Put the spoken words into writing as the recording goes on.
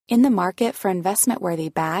In the market for investment-worthy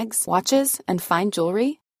bags, watches, and fine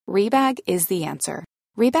jewelry, Rebag is the answer.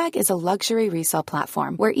 Rebag is a luxury resale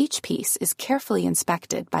platform where each piece is carefully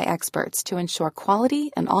inspected by experts to ensure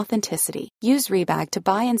quality and authenticity. Use Rebag to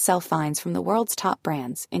buy and sell finds from the world's top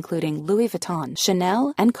brands, including Louis Vuitton,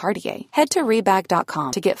 Chanel, and Cartier. Head to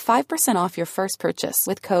Rebag.com to get 5% off your first purchase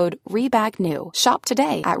with code REBAGNEW. Shop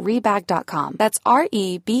today at Rebag.com. That's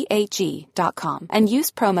REBAG.com. And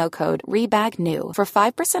use promo code REBAGNEW for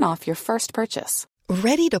 5% off your first purchase.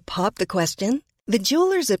 Ready to pop the question? The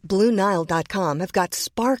jewelers at BlueNile.com have got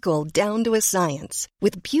sparkle down to a science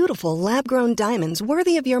with beautiful lab-grown diamonds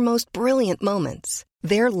worthy of your most brilliant moments.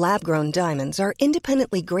 Their lab-grown diamonds are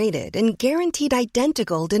independently graded and guaranteed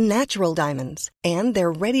identical to natural diamonds, and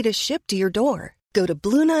they're ready to ship to your door. Go to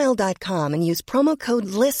BlueNile.com and use promo code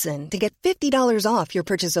LISTEN to get $50 off your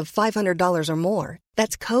purchase of $500 or more.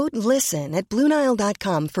 That's code LISTEN at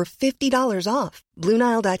BlueNile.com for $50 off.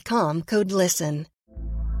 BlueNile.com, code LISTEN.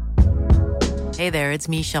 Hey there, it's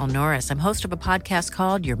Michelle Norris. I'm host of a podcast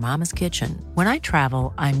called Your Mama's Kitchen. When I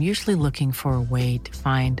travel, I'm usually looking for a way to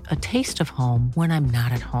find a taste of home when I'm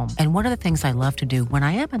not at home. And one of the things I love to do when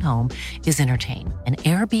I am at home is entertain. And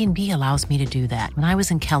Airbnb allows me to do that. When I was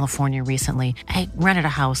in California recently, I rented a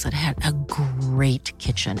house that had a great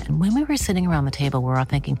kitchen. And when we were sitting around the table, we were all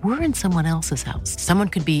thinking, we're in someone else's house. Someone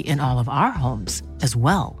could be in all of our homes as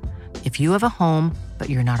well. If you have a home, but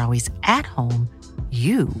you're not always at home,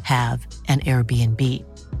 you have an Airbnb.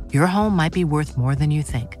 Your home might be worth more than you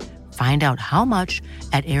think. Find out how much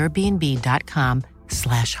at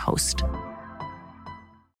airbnb.com/host.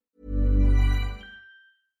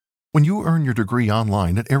 When you earn your degree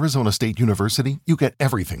online at Arizona State University, you get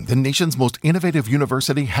everything the nation's most innovative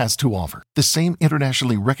university has to offer. The same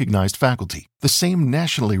internationally recognized faculty, the same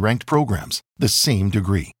nationally ranked programs, the same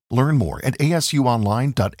degree. Learn more at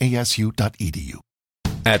asuonline.asu.edu.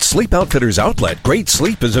 At Sleep Outfitters Outlet, great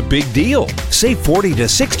sleep is a big deal. Save 40 to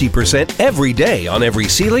 60% every day on every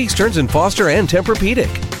Sealy, Stearns & Foster, and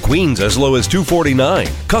Tempur-Pedic. Queens as low as $249.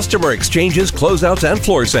 Customer exchanges, closeouts, and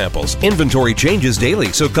floor samples. Inventory changes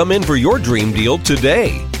daily, so come in for your dream deal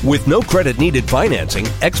today. With no credit needed financing,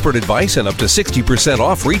 expert advice, and up to 60%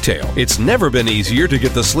 off retail, it's never been easier to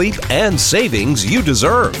get the sleep and savings you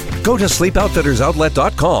deserve. Go to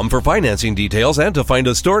sleepoutfittersoutlet.com for financing details and to find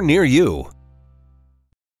a store near you.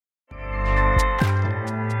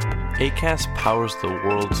 Acast powers the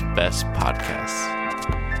world's best podcasts.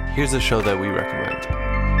 Here's a show that we recommend.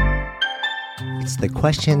 It's the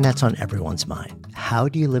question that's on everyone's mind. How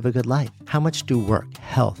do you live a good life? How much do work,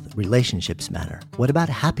 health, relationships matter? What about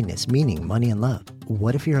happiness, meaning, money, and love?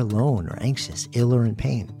 What if you're alone or anxious, ill or in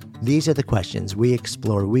pain? These are the questions we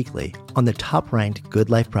explore weekly on the top-ranked Good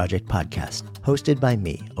Life Project podcast, hosted by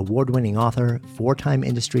me, award-winning author, four-time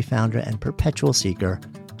industry founder, and perpetual seeker,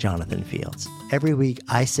 Jonathan Fields. Every week,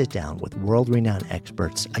 I sit down with world-renowned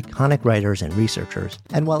experts, iconic writers, and researchers,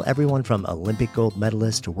 and while everyone from Olympic gold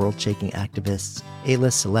medalists to world-shaking activists,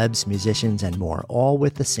 A-list celebs, musicians, and more, all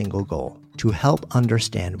with the single goal, to help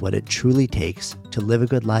understand what it truly takes to live a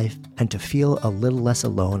good life and to feel a little less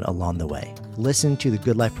alone along the way. Listen to the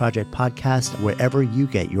Good Life Project podcast wherever you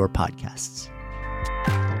get your podcasts.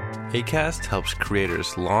 Acast helps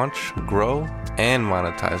creators launch, grow, and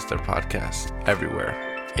monetize their podcasts everywhere.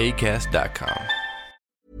 Acast.com.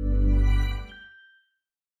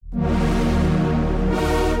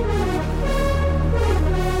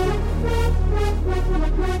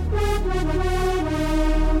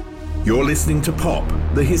 You're listening to Pop,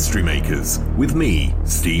 the History Makers, with me,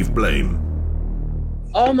 Steve Blame.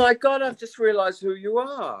 Oh my God, I've just realised who you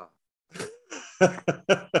are.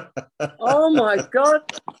 Oh my God.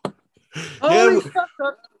 Holy fuck.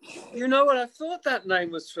 You know what? I thought that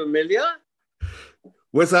name was familiar.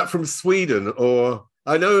 Was that from Sweden? Or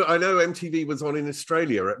I know MTV was on in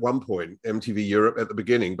Australia at one point, MTV Europe at the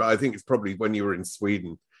beginning, but I think it's probably when you were in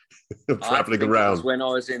Sweden, traveling around. It was when I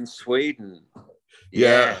was in Sweden.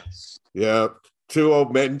 Yeah. Yes. Yeah. Two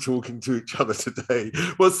old men talking to each other today.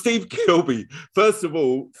 Well, Steve Kilbey, first of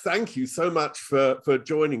all, thank you so much for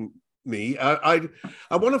joining me. I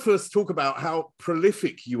want to first talk about how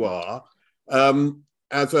prolific you are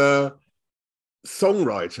as a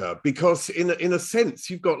songwriter, because in a sense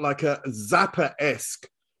you've got like a Zappa-esque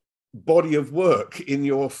body of work in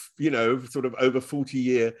your sort of over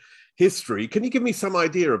 40-year history. Can you give me some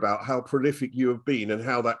idea about how prolific you have been and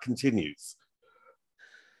how that continues?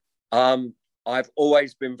 I've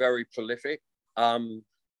always been very prolific.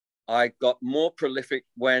 I got more prolific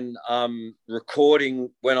when recording,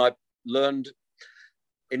 when I learned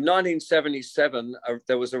in 1977,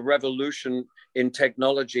 there was a revolution in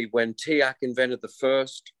technology when TIAC invented the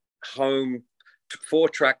first home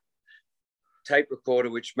 4-track tape recorder,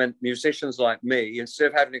 which meant musicians like me, instead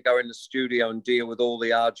of having to go in the studio and deal with all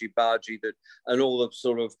the argy-bargy and all the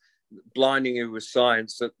sort of blinding you with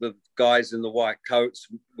science that the guys in the white coats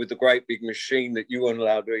with the great big machine that you weren't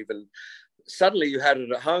allowed to even, suddenly you had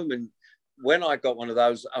it at home. And when I got one of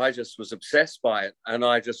those, I just was obsessed by it. And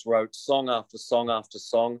I just wrote song after song after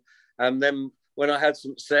song. And then when I had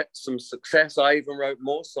some success, I even wrote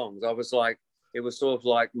more songs. I was like, it was sort of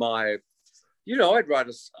like my, I'd write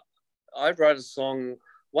a song.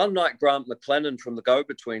 One night, Grant McLennan from the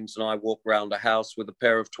Go-Betweens and I walked around a house with a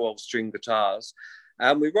pair of 12-string guitars.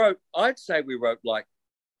 And I'd say we wrote like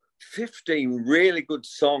 15 really good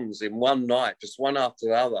songs in one night, just one after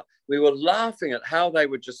the other. We were laughing at how they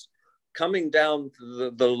were just coming down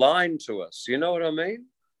the line to us. You know what I mean?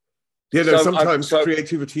 Yeah, no, sometimes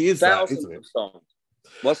creativity is that, isn't it? Songs.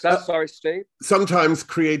 What's that? Sorry, Steve? Sometimes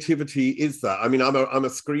creativity is that. I mean, I'm a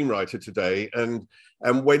screenwriter today, and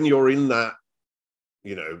when you're in that,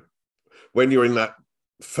 when you're in that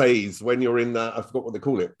phase, when you're in that, I forgot what they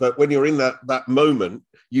call it, but when you're in that moment,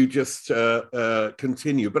 you just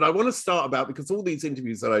continue. But I want to start about, because all these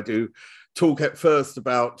interviews that I do talk at first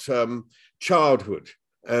about childhood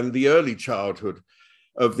and the early childhood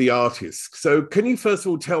of the artist. So can you first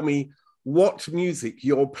of all tell me what music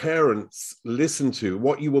your parents listened to,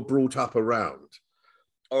 what you were brought up around?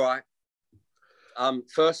 All right.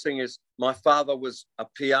 First thing is, my father was a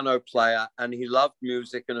piano player and he loved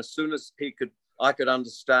music. And as soon as I could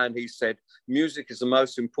understand, he said, music is the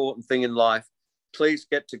most important thing in life. Please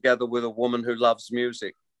get together with a woman who loves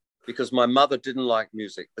music. Because my mother didn't like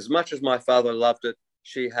music. As much as my father loved it,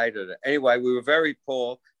 she hated it. Anyway, we were very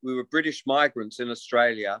poor. We were British migrants in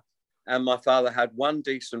Australia. And my father had one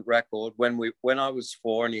decent record when I was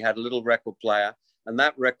 4, and he had a little record player. And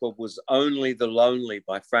that record was Only the Lonely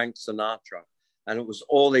by Frank Sinatra. And it was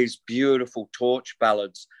all these beautiful torch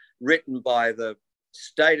ballads written by the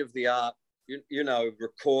state-of-the-art,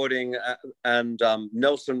 recording, and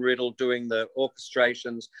Nelson Riddle doing the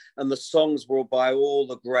orchestrations. And the songs were by all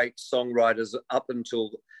the great songwriters up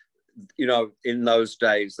until, in those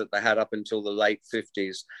days that they had up until the late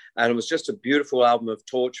 50s. And it was just a beautiful album of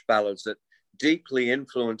torch ballads that deeply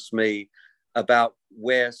influenced me about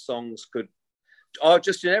where songs could,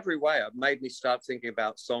 just in every way. It made me start thinking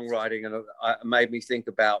about songwriting, and it made me think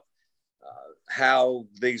about how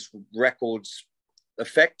these records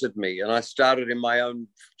affected me. And I started in my own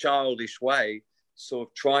childish way, sort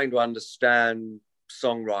of trying to understand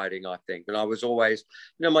songwriting, I think. And I was always,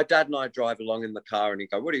 my dad and I drive along in the car and he'd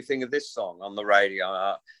go, what do you think of this song on the radio?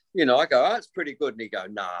 I go, oh, it's pretty good. And he'd go,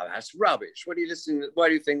 no, that's rubbish. What do you listen? Why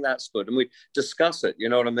do you think that's good? And we discuss it, you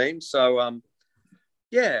know what I mean? So,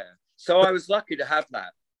 yeah. So I was lucky to have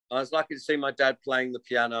that. I was lucky to see my dad playing the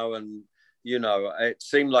piano, and, it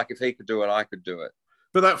seemed like if he could do it, I could do it.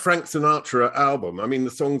 But that Frank Sinatra album, I mean, the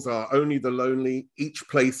songs are Only the Lonely, Each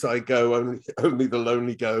Place I Go, Only the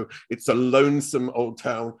Lonely Go, It's a Lonesome Old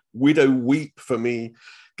Town, Widow Weep for Me,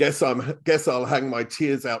 Guess I'll Hang My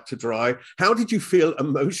Tears Out to Dry. How did you feel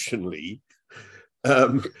emotionally?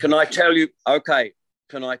 Can I tell you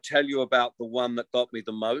about the one that got me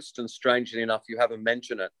the most? And strangely enough, you haven't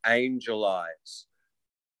mentioned it. Angel Eyes.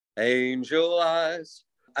 Angel Eyes.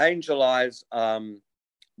 Angel Eyes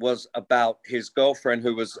was about his girlfriend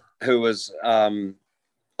who was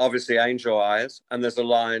obviously Angel Eyes. And there's a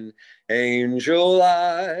line, Angel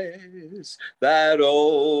Eyes, that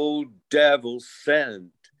old devil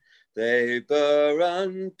sent, they burn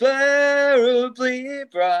unbearably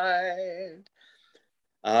bright.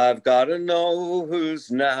 I've got to know who's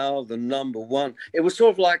now the number one. It was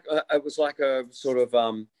sort of like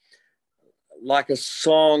like a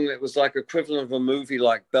song. It was like equivalent of a movie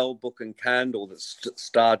like Bell, Book and Candle that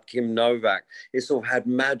starred Kim Novak. It sort of had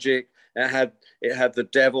magic. It had the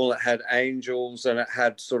devil. It had angels, and it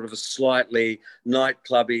had sort of a slightly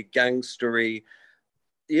nightclubby, gangstery,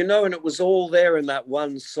 and it was all there in that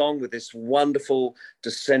one song with this wonderful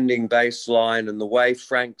descending bass line and the way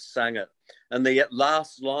Frank sang it. And the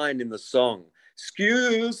last line in the song,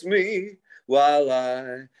 excuse me while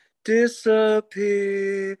I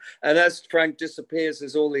disappear. And as Frank disappears,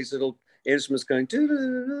 there's all these little instruments going,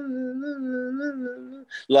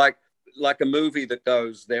 like a movie that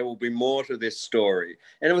goes, there will be more to this story.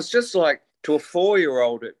 And it was just like, to a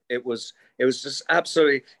 4-year-old, it was just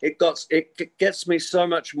absolutely, it gets me so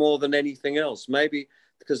much more than anything else. Maybe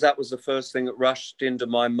because that was the first thing that rushed into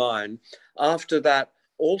my mind. After that,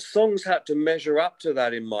 all songs had to measure up to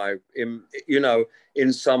that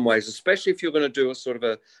in some ways, especially if you're going to do a sort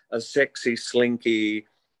of a sexy, slinky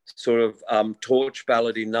sort of torch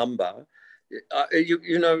ballady number.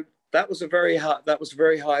 That was a very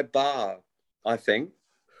high bar I think.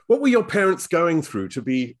 What were your parents going through to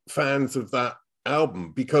be fans of that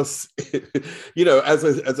album? Because, you know, as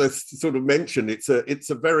I sort of mentioned, it's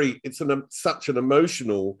such an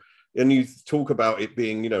emotional, and you talk about it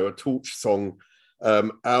being, you know, a torch song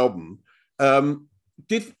album.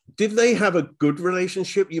 Did they have a good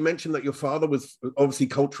relationship? You mentioned that your father was obviously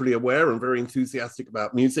culturally aware and very enthusiastic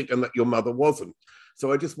about music, and that your mother wasn't.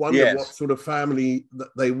 So I just wondered what sort of family that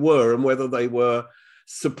they were, and whether they were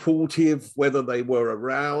supportive, whether they were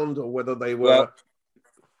around, or whether they were...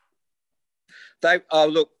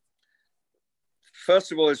 Look,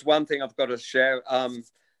 first of all, there's one thing I've got to share.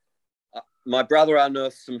 My brother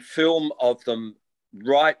unearthed some film of them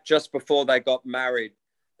right just before they got married.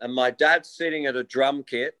 And my dad's sitting at a drum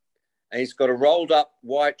kit, and he's got a rolled up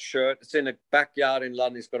white shirt. It's in a backyard in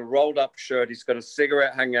London. He's got a rolled up shirt. He's got a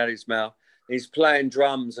cigarette hanging out his mouth. He's playing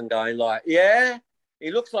drums and going like, yeah. He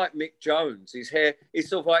looks like Mick Jones. His hair, he's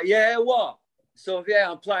sort of like, yeah, what? Sort of, yeah,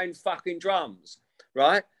 I'm playing fucking drums,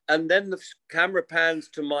 right? And then the camera pans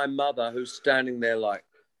to my mother, who's standing there like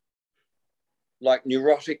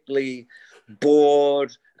neurotically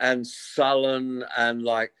bored and sullen and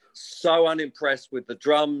like so unimpressed with the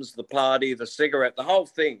drums, the party, the cigarette, the whole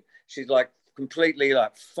thing. She's like completely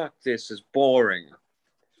like, fuck, this is boring.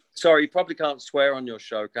 Sorry, you probably can't swear on your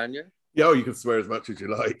show, can you? Yeah, you can swear as much as you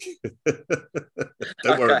like.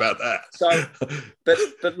 Don't worry about that. So, but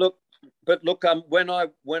look,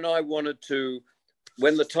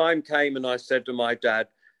 when the time came and I said to my dad,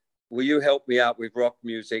 will you help me out with rock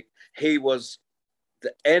music? He was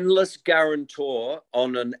the endless guarantor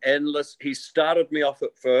on an endless, he started me off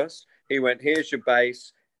at first. He went, here's your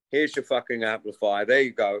bass, here's your fucking amplifier, there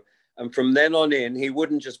you go. And from then on in, he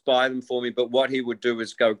wouldn't just buy them for me, but what he would do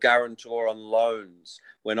is go guarantor on loans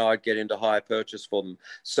when I'd get into hire purchase for them.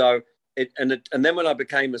 So and then when I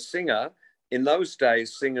became a singer, in those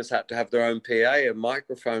days, singers had to have their own PA and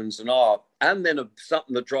microphones and then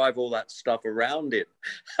something to drive all that stuff around it.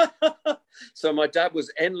 So my dad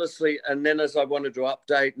was endlessly, and then as I wanted to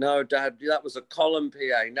update, no, Dad, that was a column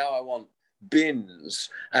PA. Now I want bins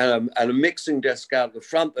and a mixing desk out the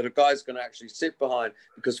front that a guy's going to actually sit behind,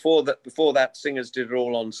 because before that, singers did it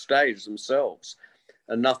all on stage themselves,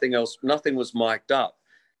 and nothing was mic'd up.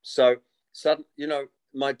 So you know,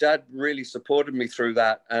 my dad really supported me through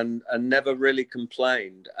that and never really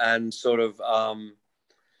complained, and sort of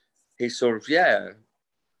he sort of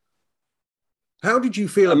How did you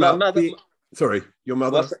feel about my mother? Sorry, your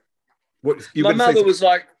mother. My mother was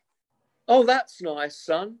like, "Oh, that's nice,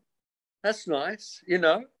 son. That's nice, you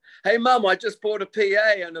know. Hey, Mum, I just bought a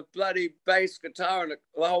PA and a bloody bass guitar, and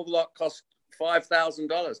the whole lot cost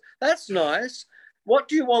 $5,000. That's nice. What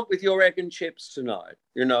do you want with your egg and chips tonight?"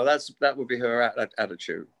 You know, that would be her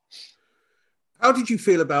attitude. How did you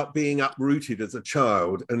feel about being uprooted as a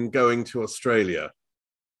child and going to Australia?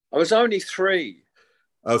 I was only 3.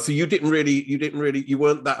 Oh, so you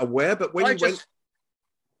weren't that aware. But when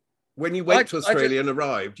you went to Australia and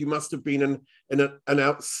arrived, you must have been an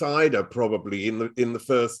outsider probably in the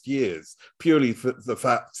first years, purely for the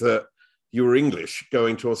fact that you were English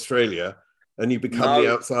going to Australia and you become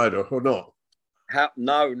the outsider, or not?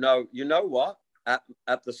 No. You know what? At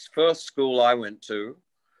the first school I went to,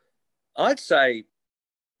 I'd say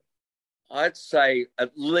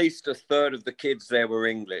at least a third of the kids there were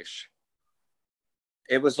English.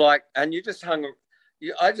 It was like, and I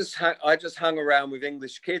just hung around with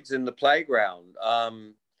English kids in the playground,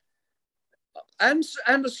 and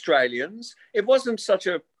Australians. There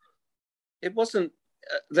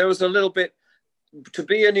was a little bit, to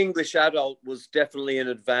be an English adult was definitely an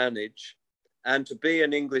advantage, and to be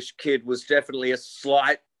an English kid was definitely a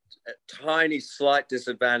tiny slight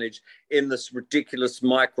disadvantage in this ridiculous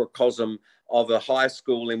microcosm of a high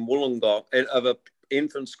school in Wollongong, of an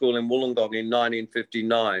infant school in Wollongong in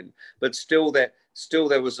 1959. But still there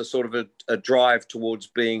was a sort of a drive towards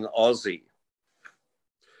being Aussie.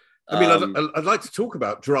 I mean, I'd like to talk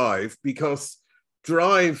about drive, because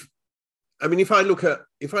drive, I mean, if I look at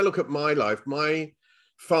my life, my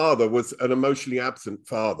father was an emotionally absent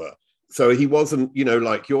father. So he wasn't, you know,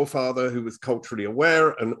 like your father, who was culturally aware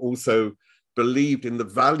and also believed in the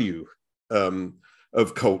value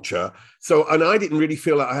of culture. So, and I didn't really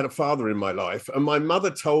feel like I had a father in my life. And my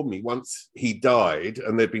mother told me once he died,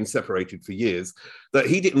 and they'd been separated for years, that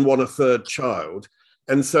he didn't want a third child.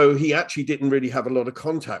 And so he actually didn't really have a lot of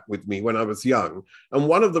contact with me when I was young. And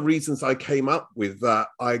one of the reasons I came up with that,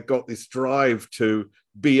 I got this drive to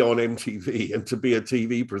be on MTV and to be a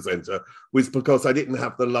TV presenter, was because I didn't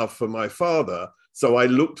have the love for my father. So I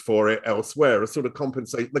looked for it elsewhere, a sort of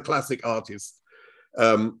compensate, the classic artist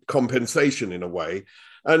compensation in a way.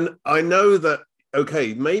 And I know that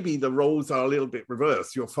okay, maybe the roles are a little bit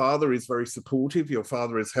reversed. Your father is very supportive. Your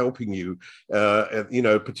father is helping you,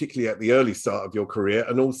 particularly at the early start of your career,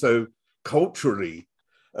 and also culturally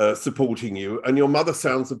supporting you. And your mother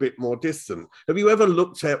sounds a bit more distant. Have you ever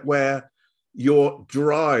looked at where your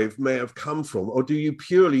drive may have come from, or do you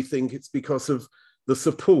purely think it's because of the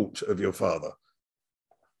support of your father?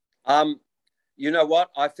 You know what?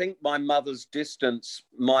 I think my mother's distance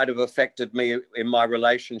might have affected me in my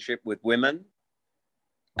relationship with women,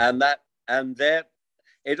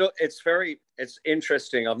 it's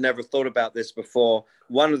interesting. I've never thought about this before.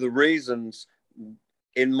 One of the reasons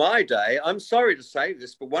in my day, I'm sorry to say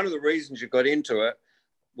this, but one of the reasons you got into it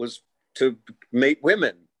was to meet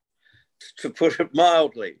women, to put it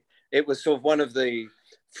mildly. It was sort of one of the,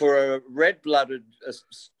 for a red-blooded,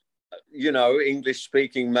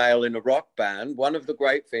 English-speaking male in a rock band, one of the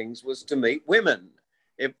great things was to meet women.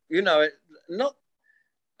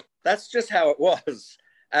 That's just how it was.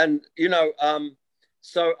 And,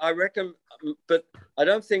 so I reckon, but I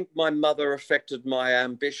don't think my mother affected my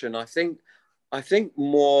ambition. I think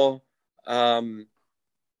more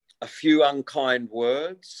a few unkind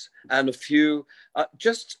words and a few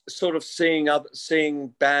just sort of seeing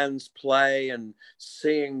bands play and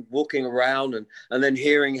walking around and then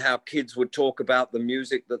hearing how kids would talk about the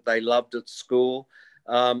music that they loved at school.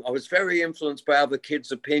 I was very influenced by other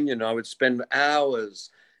kids' opinion. I would spend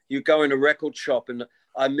hours. You go in a record shop and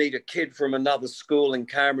I meet a kid from another school in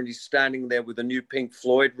Cameron. He's standing there with a new Pink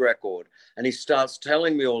Floyd record and he starts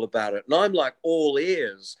telling me all about it. And I'm like all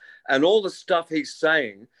ears, and all the stuff he's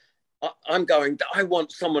saying, I'm going, I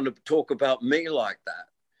want someone to talk about me like that.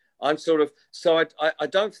 I'm sort of, so I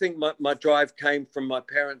don't think my drive came from my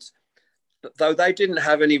parents, though they didn't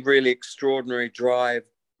have any really extraordinary drive.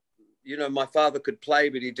 My father could play,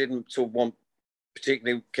 but he didn't sort of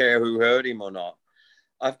particularly care who heard him or not.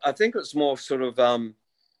 I think it's more sort of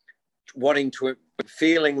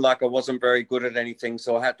feeling like I wasn't very good at anything,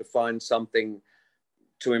 so I had to find something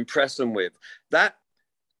to impress them with. That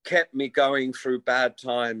kept me going through bad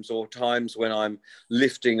times or times when I'm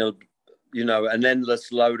lifting an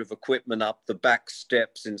endless load of equipment up the back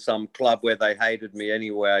steps in some club where they hated me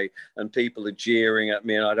anyway, and people are jeering at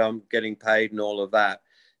me and I'm getting paid and all of that.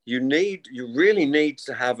 You really need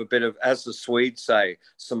to have a bit of, as the Swedes say,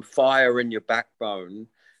 some fire in your backbone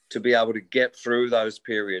to be able to get through those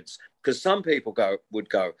periods. Because some people would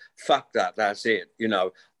go, fuck that, that's it.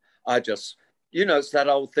 It's that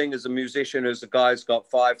old thing as a musician, as a guy's got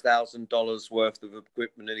 $5,000 worth of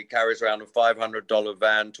equipment and he carries around a $500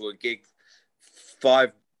 van to a gig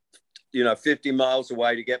 50 miles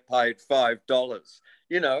away to get paid $5.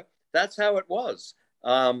 That's how it was.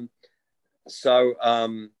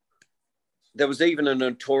 There was even a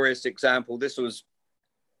notorious example. This was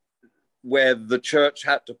where the church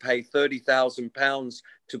had to pay £30,000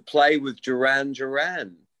 to play with Duran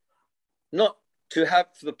Duran, not to have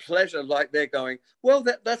the pleasure, like they're going, well,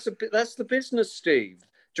 that's the business, Steve.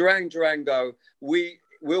 Duran Duran go,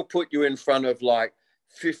 we'll put you in front of like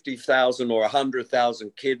 50,000 or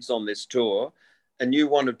 100,000 kids on this tour, and you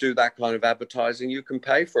want to do that kind of advertising, you can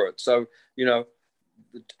pay for it. So,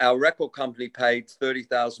 our record company paid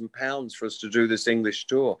 £30,000 for us to do this English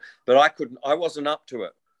tour, but I wasn't up to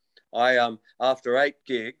it. After 8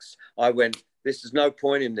 gigs, I went, this is no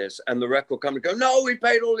point in this. And the record company go, no, we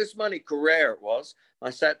paid all this money. Carrere it was.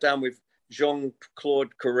 I sat down with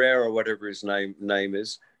Jean-Claude Carrere, or whatever his name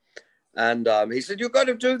is. And he said, you've got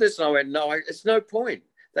to do this. And I went, no, it's no point.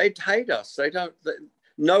 They'd hate us.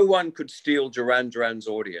 No one could steal Duran Duran's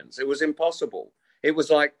audience. It was impossible. It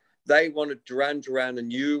was like they wanted Duran Duran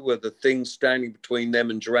and you were the thing standing between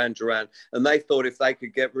them and Duran Duran. And they thought if they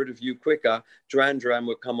could get rid of you quicker, Duran Duran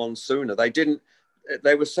would come on sooner. They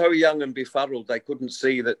were so young and befuddled, they couldn't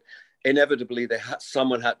see that inevitably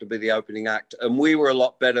someone had to be the opening act. And we were a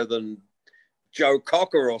lot better than Joe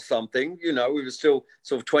Cocker or something. We were still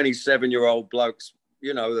sort of 27-year-old blokes,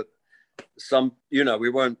 we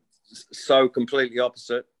weren't so completely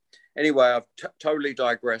opposite. Anyway, I've totally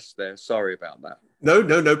digressed there. Sorry about that.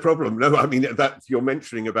 No problem. No, I mean, that you're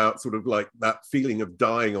mentioning about sort of like that feeling of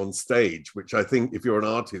dying on stage, which I think if you're an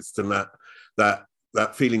artist and that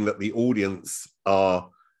feeling that the audience are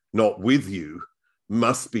not with you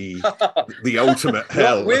must be the ultimate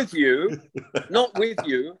hell. Not with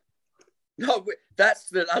you. That's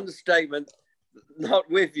the understatement. Not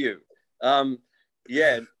with you.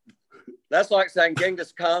 Yeah, that's like saying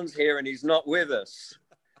Genghis Khan's here and he's not with us.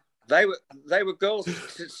 They were girls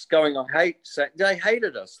just going, they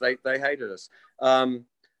hated us. They hated us. There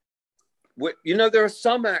are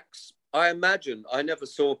some acts, I imagine, I never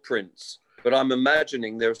saw Prince, But I'm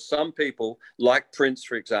imagining there are some people like Prince,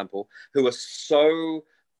 for example, who are so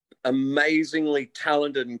amazingly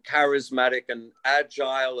talented and charismatic and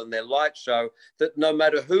agile in their light show that no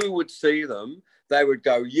matter who would see them, they would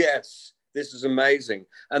go, yes, this is amazing.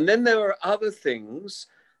 And then there are other things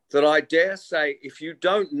that I dare say, if you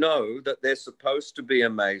don't know that they're supposed to be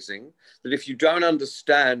amazing, that if you don't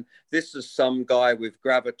understand this is some guy with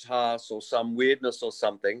gravitas or some weirdness or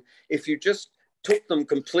something, if you just took them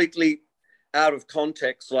completely out of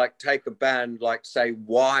context, like take a band like, say,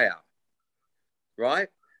 Wire, right?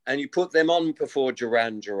 And you put them on before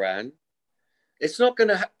Duran Duran, it's not going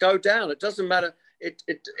to go down. It doesn't matter.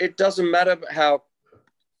 It doesn't matter how,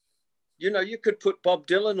 you know, you could put Bob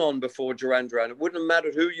Dylan on before Duran Duran. It wouldn't have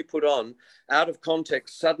mattered who you put on. Out of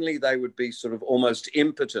context, suddenly they would be sort of almost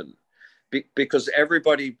impotent because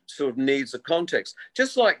everybody sort of needs a context.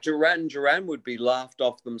 Just like Duran Duran would be laughed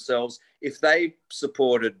off themselves if they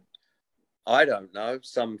supported, I don't know,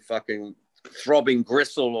 some fucking Throbbing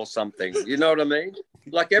Gristle or something. You know what I mean?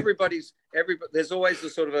 Like there's always a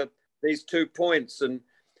sort of these 2 points. And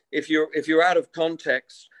if you're out of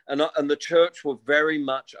context, and the Church were very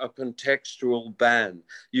much a contextual band.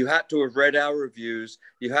 You had to have read our reviews.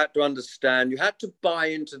 You had to understand. You had to buy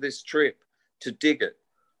into this trip to dig it.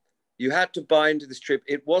 You had to buy into this trip.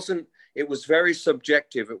 It was very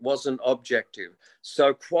subjective. It wasn't objective.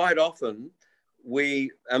 So quite often we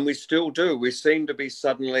still do. We seem to be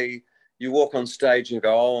suddenly, you walk on stage and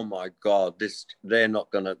go, oh my God, they're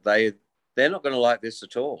not gonna like this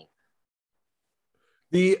at all.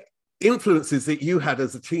 The influences that you had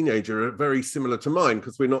as a teenager are very similar to mine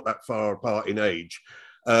because we're not that far apart in age.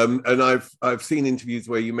 And I've seen interviews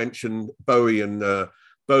where you mentioned Bowie and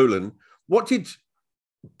Bolan. What did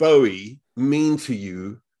Bowie mean to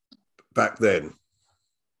you back then?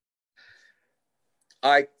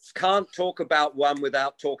 I can't talk about one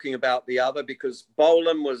without talking about the other, because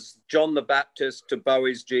Bolan was John the Baptist to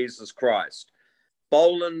Bowie's Jesus Christ.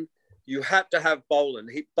 Bolan, you had to have Bolan.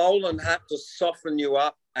 Bolan had to soften you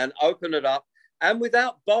up and open it up. And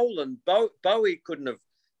without Bolan, Bowie couldn't have.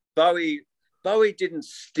 Bowie didn't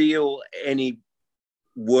steal any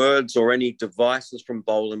words or any devices from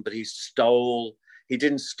Bolan, but he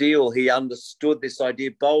didn't steal. He understood this idea.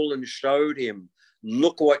 Bolan showed him,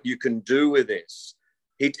 look what you can do with this.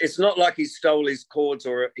 It's not like he stole his chords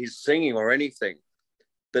or his singing or anything,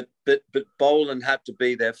 but Bolan had to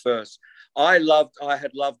be there first. I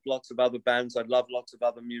had loved lots of other bands. I'd loved lots of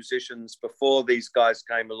other musicians before these guys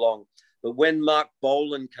came along. But when Mark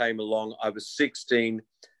Bolan came along, I was 16.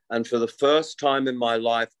 And for the first time in my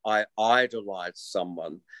life, I idolized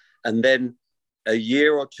someone. And then a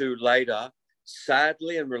year or two later,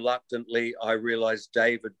 sadly and reluctantly, I realized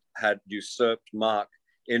David had usurped Mark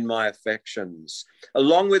in my affections.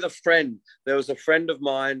 Along with a friend, there was a friend of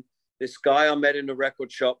mine, this guy I met in a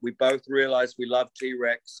record shop. We both realized we loved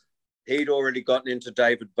T-Rex. He'd already gotten into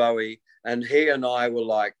David Bowie, and he and I were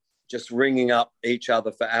like just ringing up each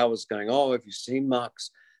other for hours going, oh, have you seen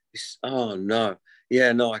Mark's? Oh, no.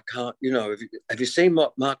 Yeah, no, I can't. You know, have you seen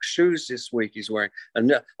what Mark's shoes this week he's wearing?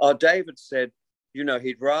 And David said, you know,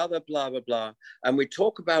 he'd rather blah, blah, blah. And we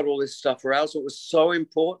talk about all this stuff for hours. It was so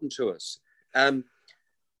important to us. And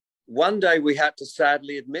one day we had to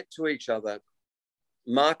sadly admit to each other,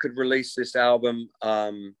 Mark had released this album.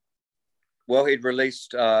 He'd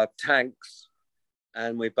released Tanks,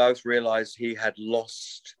 and we both realized he'd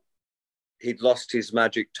lost his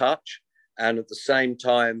magic touch. And at the same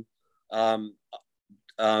time, Paul,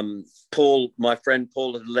 my friend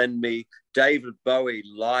Paul, had lent me David Bowie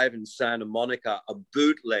live in Santa Monica, a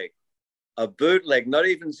bootleg, not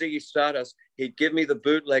even Ziggy Stardust. He'd give me the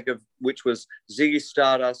bootleg of which was Ziggy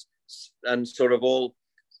Stardust and sort of all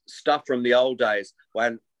stuff from the old days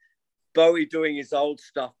when Bowie doing his old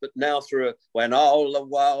stuff, but now when all the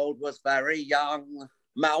world was very young,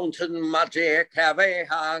 mountain magic heavy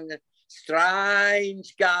hung,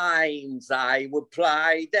 strange games I would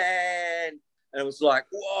play then. And it was like,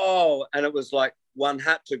 whoa. And it was like, one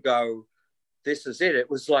had to go, this is it. It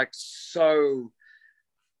was like, so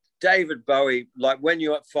David Bowie, like when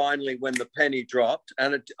the penny dropped,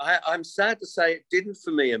 and I'm sad to say it didn't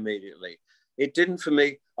for me immediately. It didn't for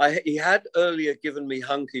me. He had earlier given me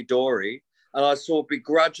Hunky Dory, and I saw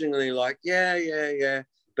begrudgingly like, yeah.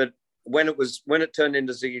 But when it turned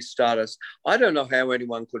into Ziggy Stardust, I don't know how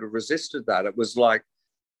anyone could have resisted that. It was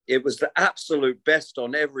the absolute best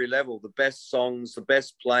on every level, the best songs, the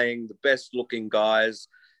best playing, the best looking guys,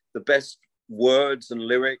 the best words and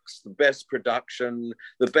lyrics, the best production,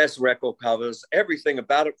 the best record covers, everything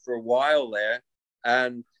about it for a while there.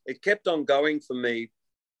 And it kept on going for me.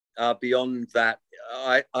 Beyond that,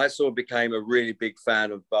 I sort of became a really big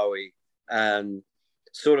fan of Bowie. and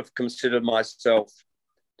sort of considered myself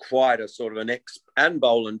quite a sort of an and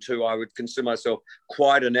Boland too. I would consider myself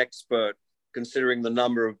quite an expert, considering the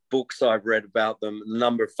number of books I've read about them, the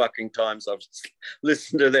number of fucking times I've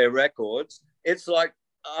listened to their records. It's like,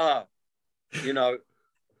 you know,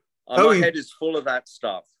 my head is full of that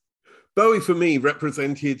stuff. Bowie for me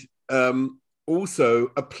represented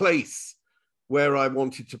also a place where I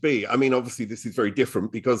wanted to be. I mean, obviously this is very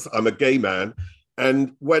different because I'm a gay man.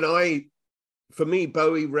 And for me,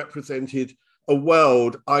 Bowie represented a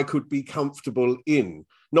world I could be comfortable in,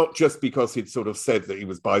 not just because he'd sort of said that he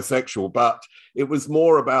was bisexual, but it was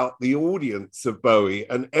more about the audience of Bowie,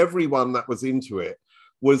 and everyone that was into it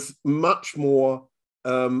was much more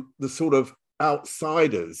the sort of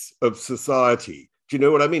outsiders of society. Do you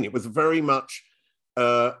know what I mean? It was very much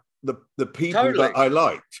the people Totally. that I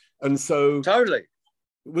liked. And so Totally.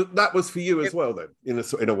 That was for you as well then,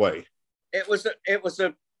 in a way.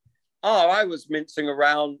 I was mincing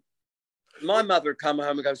around. My mother would come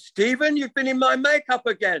home and go, Stephen, you've been in my makeup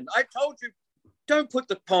again. I told you, don't put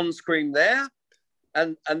the pond cream there.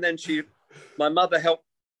 And then my mother helped.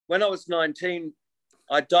 When I was 19,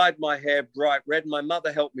 I dyed my hair bright red. My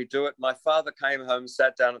mother helped me do it. My father came home,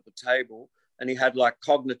 sat down at the table, and he had like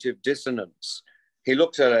cognitive dissonance. He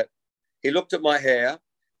looked at it. He looked at my hair,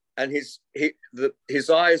 and his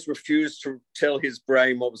eyes refused to tell his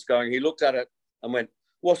brain what was going. He looked at it and went,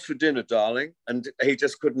 "What's for dinner, darling?" And he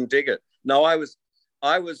just couldn't dig it. No, I was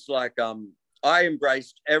like, I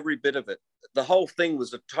embraced every bit of it. The whole thing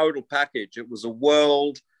was a total package. It was a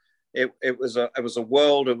world. It was a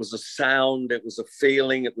world. It was a sound. It was a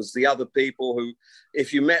feeling. It was the other people who,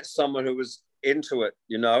 if you met someone who was into it,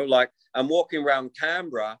 you know, like I'm walking around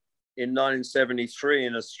Canberra in 1973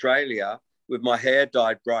 in Australia with my hair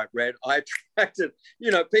dyed bright red. I attracted,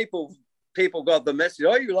 you know, people got the message,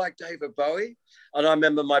 "Oh, you like David Bowie?" And I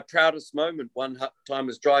remember my proudest moment one time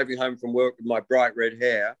was driving home from work with my bright red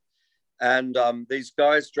hair. And these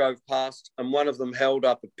guys drove past, and one of them held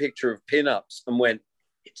up a picture of pinups and went,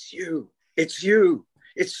 "It's you, it's you,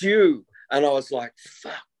 it's you." And I was like,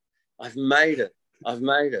 fuck, I've made it.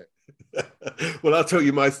 Well, I'll tell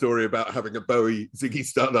you my story about having a Bowie Ziggy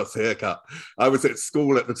Stardust haircut. I was at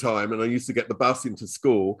school at the time, and I used to get the bus into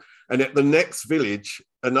school. And at the next village,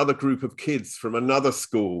 another group of kids from another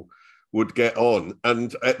school would get on.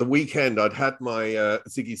 And at the weekend, I'd had my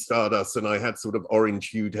Ziggy Stardust, and I had sort of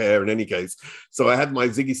orange-hued hair in any case. So I had my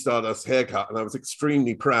Ziggy Stardust haircut, and I was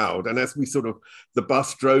extremely proud. And as the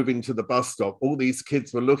bus drove into the bus stop, all these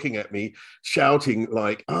kids were looking at me, shouting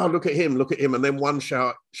like, "Oh, look at him, look at him." And then one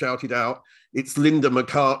shouted out, "It's Linda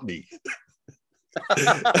McCartney."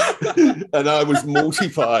 And I was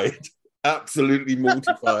mortified, absolutely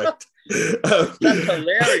mortified. That's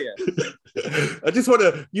hilarious. I just want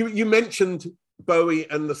to, you mentioned Bowie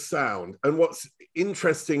and the sound, and what's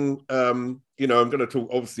interesting, you know, I'm going to talk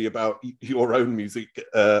obviously about your own music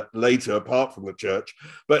later, apart from the church,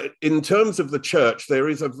 but in terms of the church, there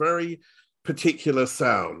is a very particular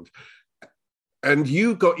sound. And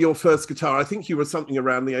you got your first guitar, I think you were something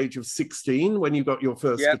around the age of 16 when you got your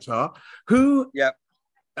first guitar. Who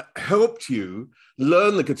helped you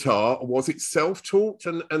learn the guitar? Was it self-taught?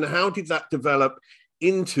 And how did that develop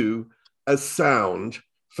into a sound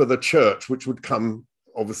for the church, which would come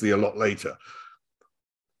obviously a lot later?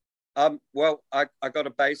 Well, I got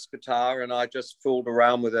a bass guitar, and I just fooled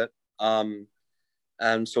around with it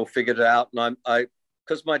and sort of figured it out. And I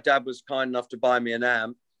because my dad was kind enough to buy me an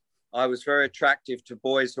amp, I was very attractive to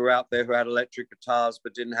boys who were out there who had electric guitars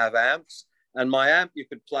but didn't have amps. And my amp you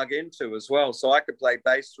could plug into as well. So I could play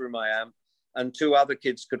bass through my amp, and two other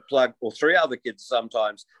kids could plug, or three other kids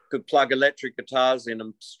sometimes, could plug electric guitars in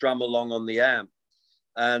and strum along on the amp.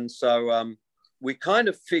 And so we kind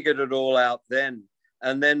of figured it all out then.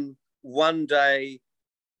 And then one day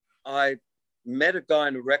I met a guy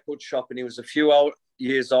in a record shop, and he was a few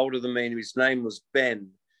years older than me, and his name was Ben.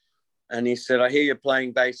 And he said, "I hear you're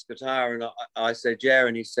playing bass guitar." And I said, "Yeah."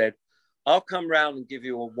 And he said, "I'll come round and give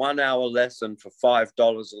you a 1 hour lesson for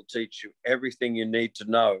 $5. It'll teach you everything you need to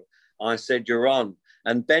know." I said, "You're on."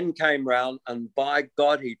 And Ben came round, and by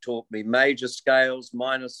God, he taught me major scales,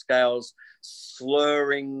 minor scales,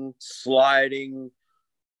 slurring, sliding,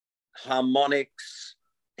 harmonics.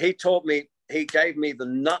 He gave me the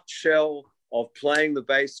nutshell of playing the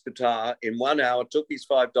bass guitar in 1 hour, took his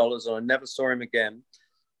 $5, and I never saw him again.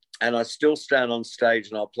 And I still stand on stage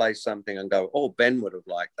and I'll play something and go, "Oh, Ben would have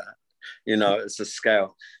liked that." You know, it's a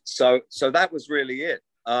scale. So that was really it.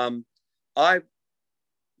 Then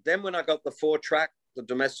when I got the 4-track, the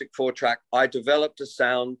domestic 4-track, I developed a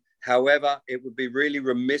sound. However, it would be really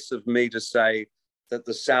remiss of me to say that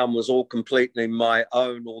the sound was all completely my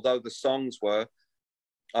own, although the songs were.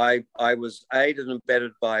 I was aided and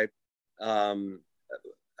abetted by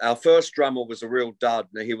our first drummer was a real dud.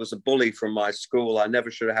 He was a bully from my school. I never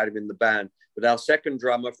should have had him in the band. But our second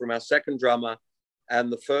drummer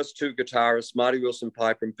and the first two guitarists, Marty Wilson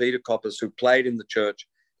Piper and Peter Coppers, who played in the church,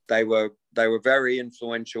 they were very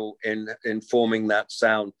influential in forming that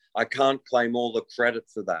sound. I can't claim all the credit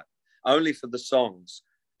for that, only for the songs.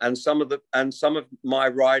 And some of my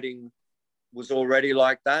writing was already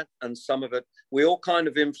like that, and some of it, we all kind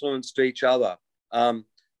of influenced each other.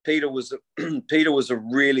 Peter was a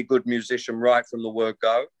really good musician right from the word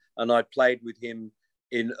go, and I played with him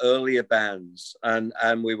in earlier bands, and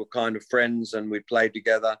we were kind of friends, and we played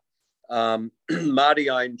together. Marty,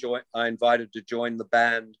 I invited to join the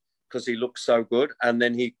band because he looked so good, and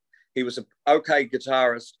then he was an okay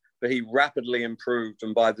guitarist, but he rapidly improved,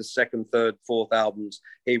 and by the second, third, fourth albums,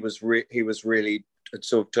 he was really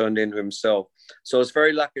sort of turned into himself. So I was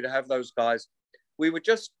very lucky to have those guys. We were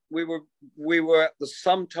at the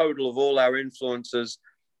sum total of all our influences.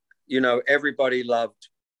 You know, everybody loved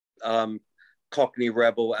Cockney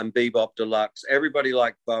Rebel and Bebop Deluxe. Everybody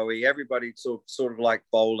liked Bowie. Everybody sort of liked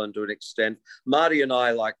Bolan to an extent. Marty and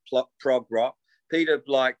I liked prog rock. Peter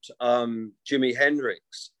liked Jimi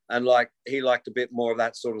Hendrix, and he liked a bit more of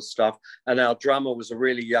that sort of stuff. And our drummer was a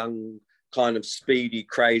really young, kind of speedy,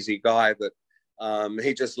 crazy guy that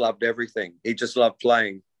he just loved everything. He just loved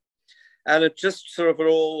playing. And it just sort of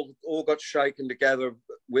all got shaken together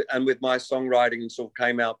with my songwriting, and sort of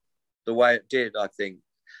came out the way it did, I think.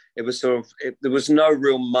 It was there was no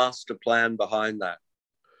real master plan behind that.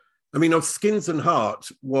 I mean, Of Skins and Heart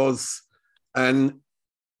was an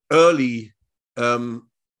early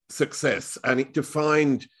success, and it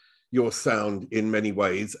defined your sound in many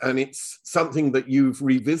ways. And it's something that you've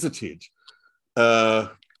revisited in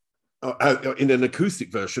an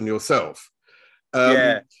acoustic version yourself.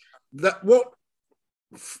 What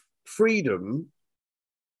freedom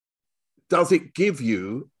does it give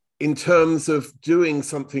you in terms of doing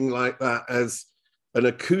something like that as an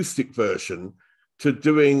acoustic version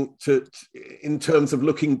in terms of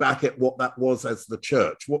looking back at what that was as the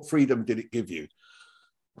church? What freedom did it give you?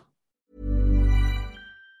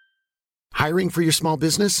 Hiring for your small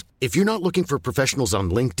business? If you're not looking for professionals on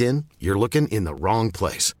LinkedIn, you're looking in the wrong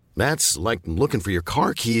place. That's like looking for your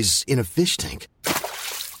car keys in a fish tank.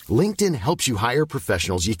 LinkedIn helps you hire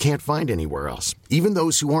professionals you can't find anywhere else, even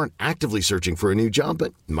those who aren't actively searching for a new job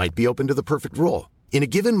but might be open to the perfect role. In a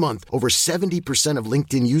given month, over 70% of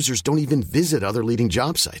LinkedIn users don't even visit other leading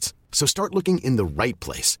job sites. So start looking in the right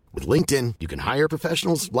place. With LinkedIn, you can hire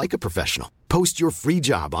professionals like a professional. Post your free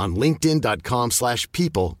job on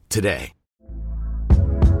linkedin.com/people today.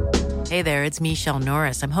 Hey there, it's Michelle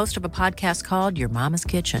Norris. I'm host of a podcast called Your Mama's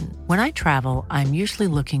Kitchen. When I travel, I'm usually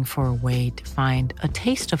looking for a way to find a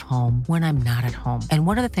taste of home when I'm not at home. And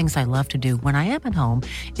one of the things I love to do when I am at home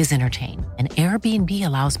is entertain. And Airbnb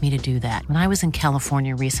allows me to do that. When I was in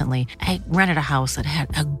California recently, I rented a house that had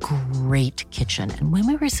a great kitchen. And when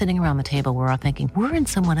we were sitting around the table, we're all thinking, we're in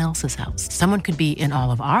someone else's house. Someone could be in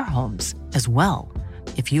all of our homes as well.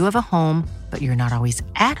 If you have a home, but you're not always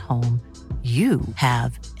at home, you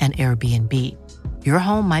have an Airbnb. Your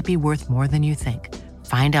home might be worth more than you think.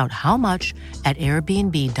 Find out how much at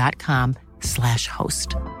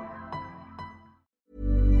airbnb.com/host.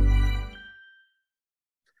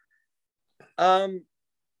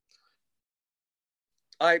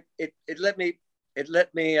 It let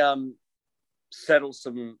me settle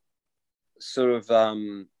some sort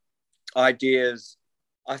of ideas.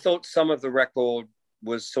 I thought some of the record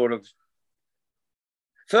was sort of.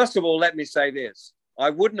 First of all, let me say this. I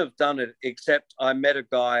wouldn't have done it except I met a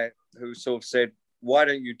guy who sort of said, why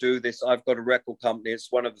don't you do this? I've got a record company.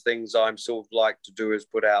 It's one of the things I'm sort of like to do is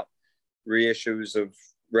put out reissues of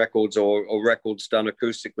records or records done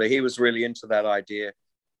acoustically. He was really into that idea.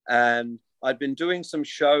 And I'd been doing some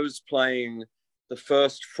shows playing the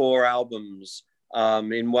first 4 albums.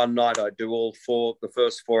 In one night, I'd do the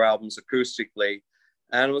first 4 albums acoustically.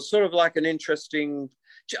 And it was sort of like an interesting,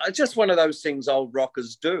 just one of those things old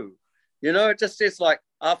rockers do. You know, it's like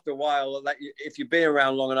after a while, if you've been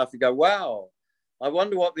around long enough, you go, wow, I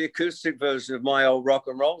wonder what the acoustic version of my old rock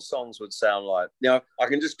and roll songs would sound like. You know, I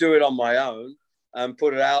can just do it on my own and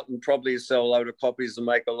put it out and probably sell a load of copies and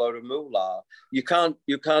make a load of moolah. You can't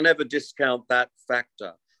ever discount that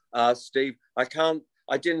factor. Steve, I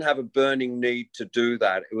didn't have a burning need to do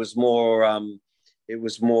that. It was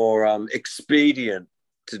more expedient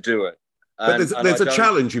to do it. But there's a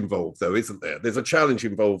challenge involved, though, isn't there? There's a challenge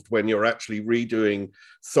involved when you're actually redoing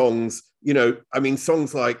songs. You know, I mean,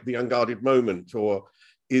 songs like The Unguarded Moment or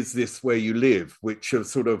Is This Where You Live, which have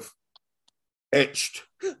sort of etched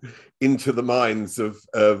into the minds of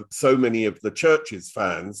so many of the Church's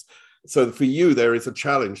fans. So for you, there is a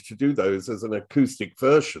challenge to do those as an acoustic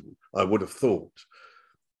version, I would have thought.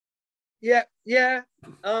 Yeah.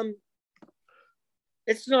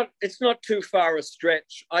 It's not too far a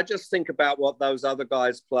stretch. I just think about what those other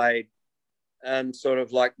guys played and sort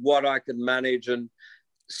of like what I could manage. And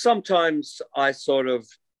sometimes I sort of,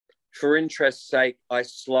 for interest's sake, I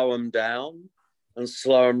slow them down and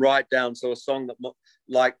slow them right down. So a song that,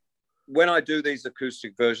 like, when I do these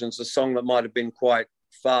acoustic versions, a song that might have been quite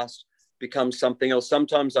fast becomes something else.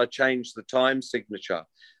 Sometimes I change the time signature.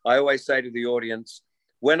 I always say to the audience,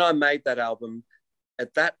 when I made that album,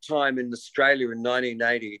 at that time in Australia in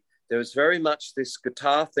 1980, there was very much this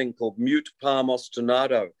guitar thing called mute palm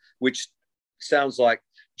ostinato, which sounds like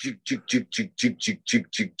jig, jig, jig, jig, jig, jig, jig,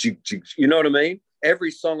 jig, jig, jig. You know what I mean?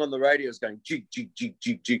 Every song on the radio is going jig, jig, jig,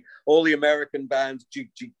 jig, jig. All the American bands,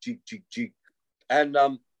 jig, jig, jig, jig, jig. And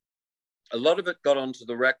a lot of it got onto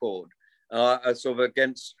the record. I sort of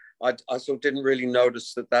didn't really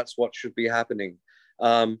notice that that's what should be happening.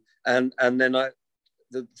 And then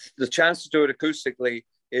the chance to do it acoustically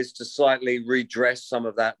is to slightly redress some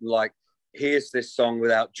of that. Like, here's this song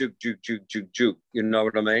without juke, juke, juke, juke, juke. You know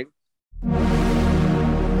what I mean?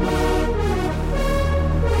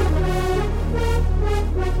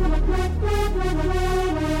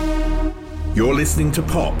 You're listening to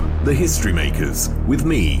Pop, the History Makers, with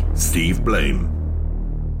me, Steve Blame.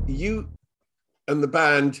 You and the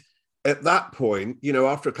band, at that point, you know,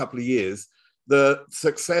 after a couple of years, the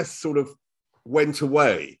success sort of went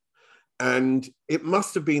away. And it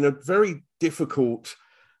must have been a very difficult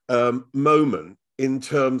moment in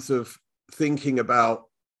terms of thinking about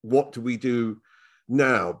what do we do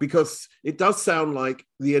now? Because it does sound like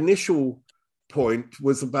the initial point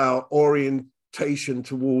was about orientation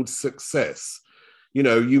towards success. You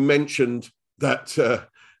know, you mentioned that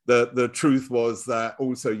the truth was that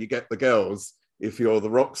also you get the girls if you're the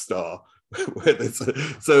rock star.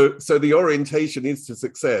 So the orientation is to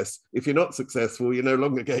success. If you're not successful, you're no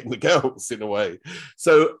longer getting the girls, in a way.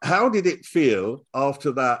 So how did it feel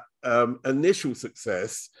after that initial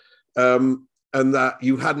success, and that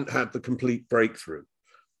you hadn't had the complete breakthrough?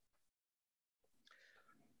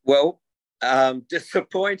 Well,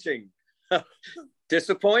 disappointing.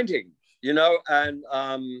 Disappointing, you know. And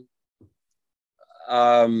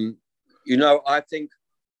you know, I think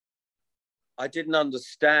I didn't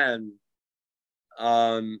understand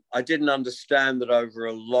that over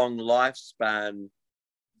a long lifespan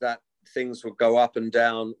that things would go up and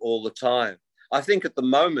down all the time. I think at the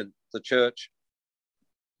moment the Church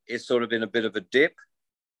is sort of in a bit of a dip,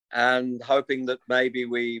 and hoping that maybe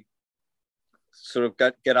we sort of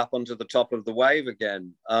get up onto the top of the wave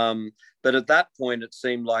again. But at that point, it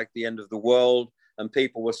seemed like the end of the world, and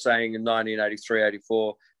people were saying in 1983,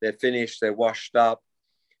 84, they're finished, they're washed up.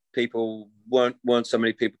 People weren't so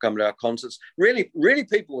many people coming to our concerts. Really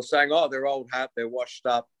people were saying, oh, they're old hat, they're washed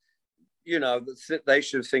up. You know, they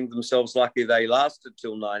should think themselves lucky they lasted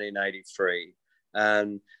till 1983.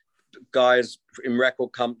 And guys in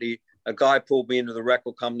record company, a guy pulled me into the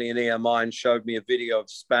record company in EMI and showed me a video of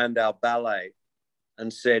Spandau Ballet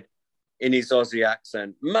and said in his Aussie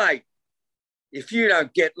accent, mate, if you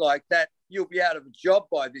don't get like that, you'll be out of a job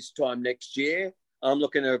by this time next year. I'm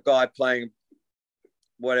looking at a guy playing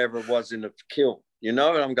whatever it was in a kiln, you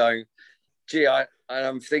know, and I'm going, gee, I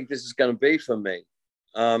don't think this is going to be for me.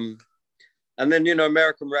 And then, you know,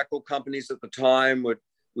 American record companies at the time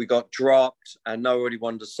we got dropped and nobody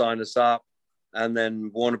wanted to sign us up. And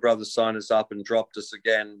then Warner Brothers signed us up and dropped us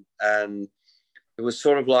again. And it was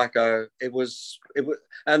sort of like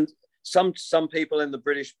and some people in the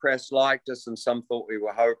British press liked us and some thought we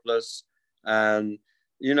were hopeless. And,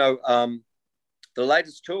 you know, the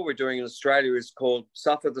latest tour we're doing in Australia is called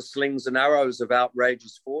Suffer the Slings and Arrows of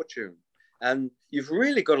Outrageous Fortune. And you've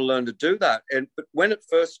really got to learn to do that. But when it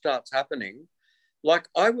first starts happening, like,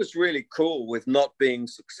 I was really cool with not being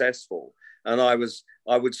successful. And I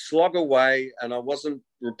would slog away, and I wasn't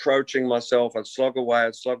reproaching myself. I'd slog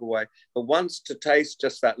away. But once to taste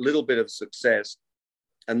just that little bit of success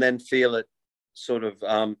and then feel it sort of,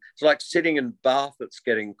 it's like sitting in a bath that's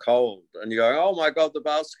getting cold and you go, oh my God, the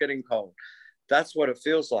bath's getting cold. That's what it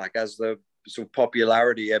feels like as the sort of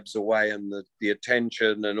popularity ebbs away and the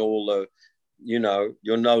attention and all the, you know,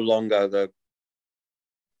 you're no longer the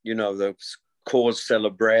cause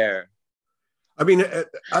célèbre. I mean,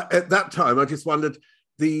 at that time, I just wondered,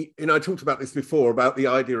 I talked about this before, about the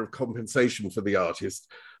idea of compensation for the artist,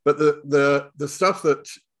 but the stuff that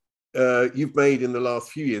you've made in the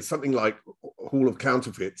last few years, something like Hall of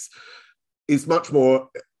Counterfeits, is much more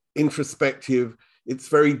introspective. It's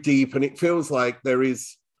very deep, and it feels like there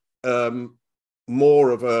is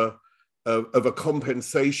more of a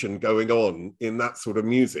compensation going on in that sort of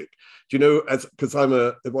music. Do you know, because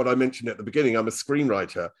what I mentioned at the beginning, I'm a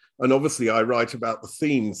screenwriter, and obviously I write about the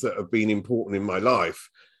themes that have been important in my life,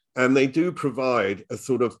 and they do provide a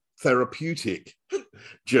sort of therapeutic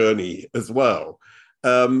journey as well.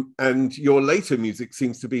 And your later music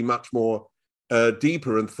seems to be much more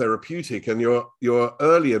deeper and therapeutic, and your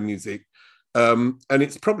earlier music, and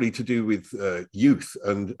it's probably to do with youth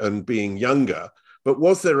and being younger. But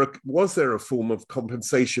was there a form of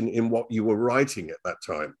compensation in what you were writing at that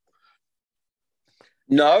time?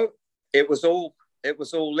 No, it was all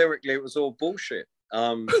lyrically, it was all bullshit.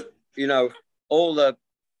 You know, all the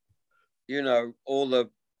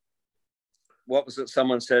what was it?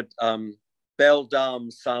 Someone said, "Belle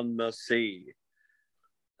dame sans merci."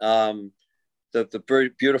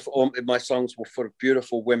 The beautiful. My songs were full of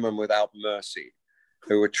beautiful women without mercy,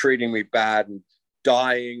 who were treating me bad and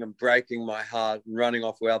dying and breaking my heart and running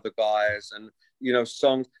off with other guys. And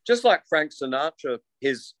songs just like Frank Sinatra.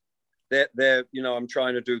 I'm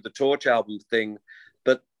trying to do the Torch album thing,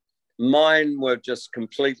 but mine were just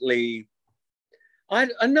completely. I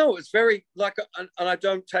know it's very like, and I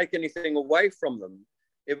don't take anything away from them.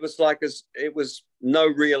 It was like it was no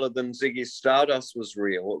realer than Ziggy Stardust was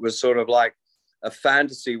real. It was sort of like a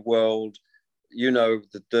fantasy world.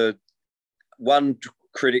 The one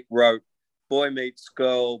critic wrote, "Boy meets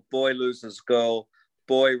girl, boy loses girl,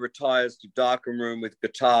 boy retires to darkened room with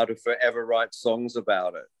guitar to forever write songs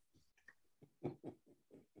about it."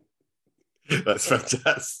 That's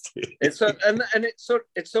fantastic. It sort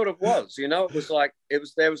of was, it was like,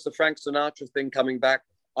 there was the Frank Sinatra thing coming back.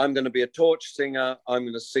 I'm going to be a Torch singer. I'm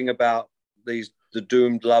going to sing about the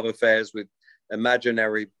doomed love affairs with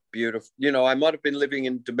imaginary beautiful, I might have been living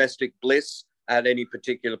in domestic bliss at any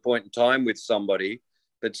particular point in time with somebody,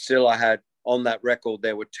 but still I had on that record,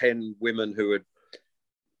 there were 10 women who had,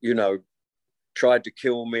 tried to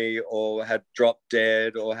kill me, or had dropped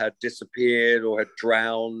dead, or had disappeared, or had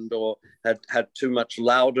drowned, or had too much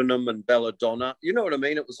laudanum and belladonna. You know what I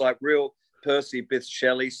mean? It was like real Percy Bysshe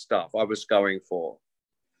Shelley stuff I was going for.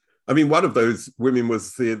 I mean, one of those women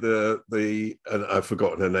was the and I've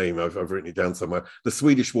forgotten her name. I've written it down somewhere. The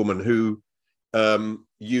Swedish woman who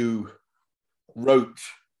you wrote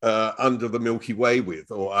Under the Milky Way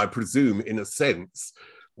with, or I presume, in a sense,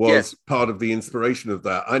 was part of the inspiration of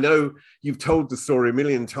that. I know you've told the story a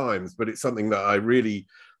million times, but it's something that I really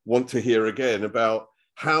want to hear again about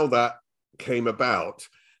how that came about,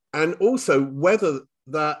 and also whether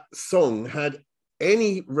that song had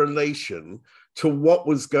any relation to what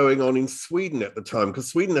was going on in Sweden at the time, because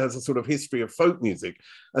Sweden has a sort of history of folk music,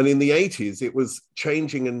 and in the 80s it was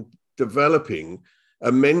changing and developing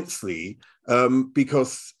immensely,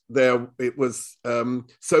 because it was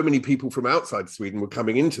so many people from outside Sweden were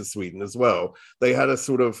coming into Sweden as well. They had a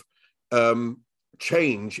sort of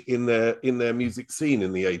change in their music scene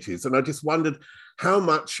in the 80s, and I just wondered how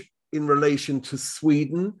much in relation to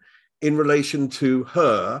Sweden, in relation to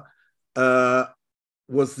her,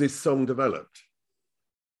 was this song developed?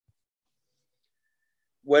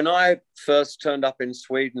 When I first turned up in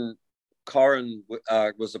Sweden, Corin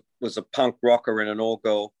was a punk rocker in an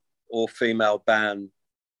all-female band.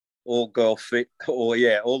 All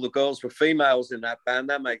the girls were females in that band.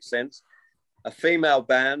 That makes sense. A female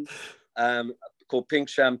band called Pink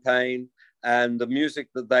Champagne, and the music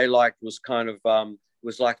that they liked was kind of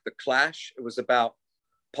was like the Clash. It was about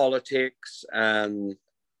politics and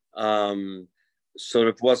sort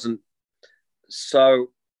of wasn't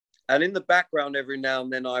so. And in the background, every now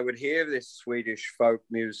and then, I would hear this Swedish folk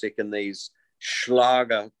music and this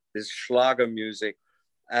schlager music,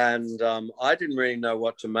 and I didn't really know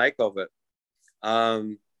what to make of it.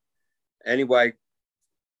 Anyway,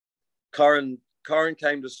 Corin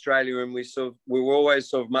came to Australia, and we were always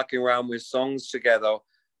sort of mucking around with songs together.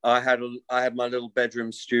 I had my little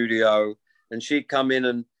bedroom studio, and she'd come in,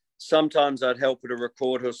 and sometimes I'd help her to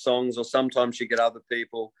record her songs, or sometimes she'd get other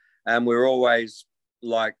people, and we were always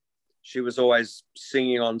like, she was always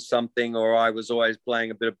singing on something, or I was always playing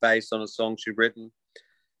a bit of bass on a song she'd written.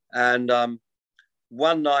 And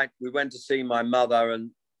one night we went to see my mother,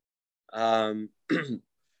 and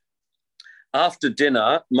after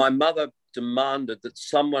dinner, my mother demanded that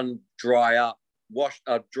someone dry up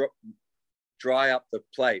the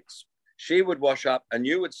plates. She would wash up, and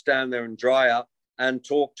you would stand there and dry up and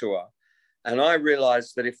talk to her. And I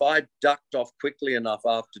realized that if I ducked off quickly enough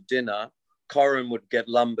after dinner, Corin would get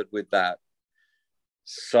lumbered with that.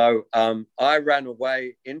 So I ran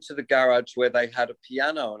away into the garage where they had a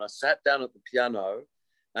piano, and I sat down at the piano,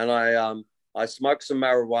 and I smoked some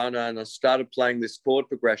marijuana, and I started playing this chord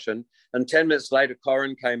progression. And 10 minutes later,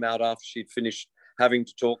 Corinne came out after she'd finished having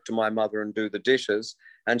to talk to my mother and do the dishes.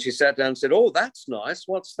 And she sat down and said, "Oh, that's nice.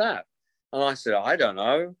 What's that?" And I said, "I don't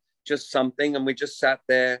know, just something." And we just sat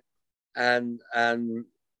there, and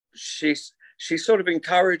she sort of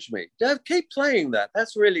encouraged me. "Dad, keep playing that.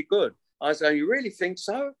 That's really good." I said, "You really think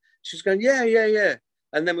so?" She's going, "Yeah, yeah, yeah."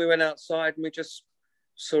 And then we went outside and we just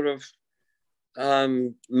sort of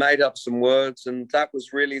made up some words, and that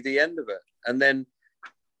was really the end of it. And then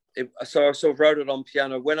so I sort of wrote it on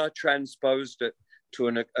piano. When I transposed it to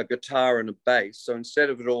a guitar and a bass, so instead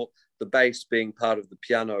of it all, the bass being part of the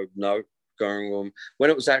piano note going on, when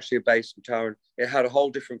it was actually a bass guitar, it had a whole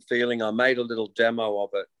different feeling. I made a little demo of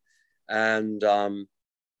it, and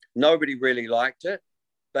nobody really liked it.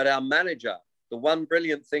 But our manager, the one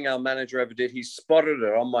brilliant thing our manager ever did, he spotted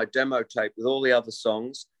it on my demo tape with all the other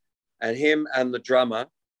songs, and him and the drummer,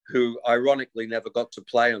 who ironically never got to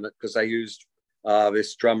play on it because they used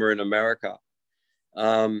this drummer in America,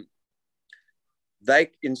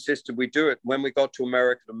 they insisted we do it. When we got to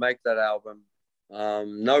America to make that album,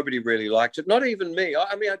 nobody really liked it. Not even me.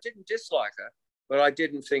 I mean, I didn't dislike it, but I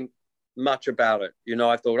didn't think much about it. You know,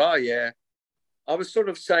 I thought, oh yeah. I was sort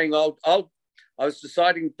of saying, I was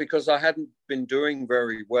deciding, because I hadn't been doing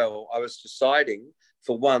very well, I was deciding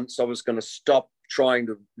for once I was going to stop trying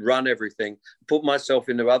to run everything, put myself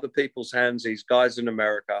into other people's hands, these guys in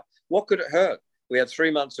America. What could it hurt? We had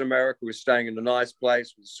 3 months in America. We were staying in a nice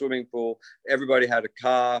place with a swimming pool. Everybody had a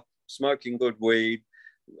car, smoking good weed.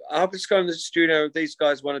 I'll just go in the studio. These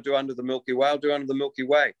guys want to do Under the Milky Way. I'll do Under the Milky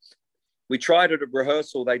Way. We tried it at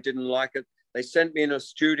rehearsal. They didn't like it. They sent me in a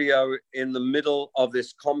studio in the middle of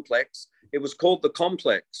this complex. It was called The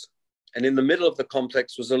Complex. And in the middle of the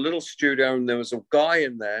complex was a little studio, and there was a guy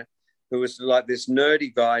in there who was like this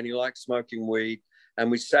nerdy guy, and he liked smoking weed. And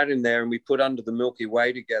we sat in there and we put Under the Milky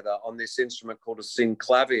Way together on this instrument called a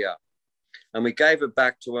synclavier. And we gave it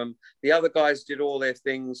back to him. The other guys did all their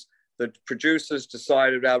things. The producers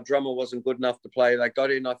decided our drummer wasn't good enough to play. They got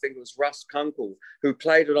in, I think it was Russ Kunkel, who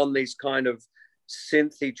played it on these kind of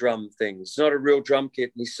synthy drum things, not a real drum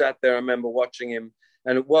kit. And he sat there, I remember watching him,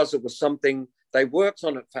 and it was something, they worked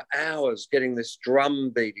on it for hours, getting this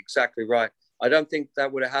drum beat exactly right. I don't think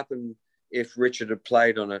that would have happened if Richard had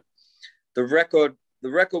played on it. The record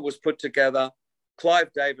was put together.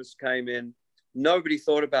 Clive Davis came in. Nobody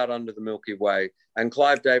thought about Under the Milky Way. And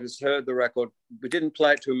Clive Davis heard the record. We didn't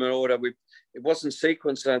play it to him in order. It wasn't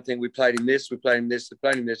sequenced, I don't think. We played him this, we played him this, we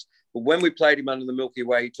played him this. But when we played him Under the Milky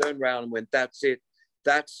Way, he turned around and went, "That's it.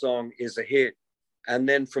 That song is a hit." And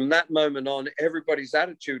then from that moment on, everybody's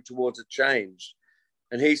attitude towards it changed.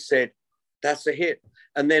 And he said, "That's a hit."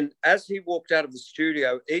 And then as he walked out of the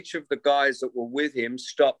studio, each of the guys that were with him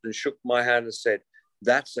stopped and shook my hand and said,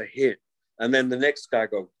 "That's a hit." And then the next guy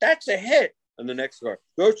go, "That's a hit." And the next guy,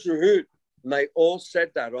 "That's a hit." And they all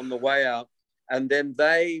said that on the way out. And then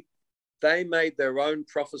they made their own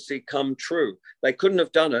prophecy come true. They couldn't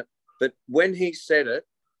have done it, but when he said it,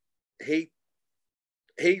 he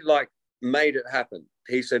like made it happen.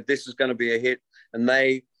 He said, "This is going to be a hit." And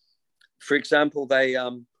they, for example, they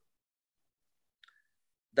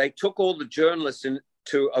took all the journalists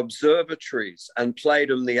into observatories and played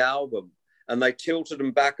them the album, and they tilted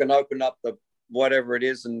them back and opened up the whatever it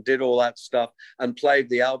is and did all that stuff and played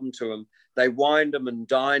the album to them. They wined them and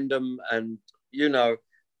dined them and, you know,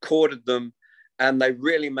 courted them, and they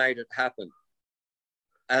really made it happen.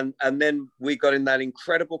 And then we got in that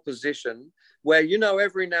incredible position where, you know,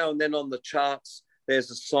 every now and then on the charts, there's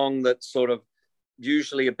a song that's sort of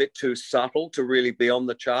usually a bit too subtle to really be on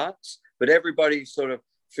the charts, but everybody sort of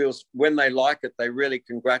feels when they like it, they really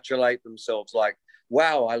congratulate themselves like,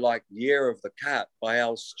 "Wow, I like Year of the Cat by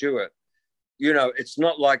Al Stewart." You know, it's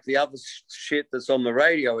not like the other shit that's on the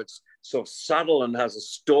radio. It's sort of subtle and has a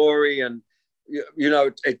story, and, you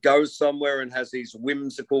know, it goes somewhere and has these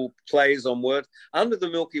whimsical plays on words. Under the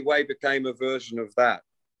Milky Way became a version of that.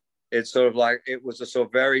 It's sort of like, it was a sort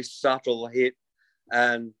of very subtle hit,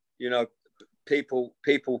 and, you know, people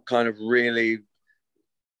kind of really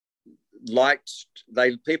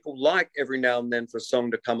people like every now and then for a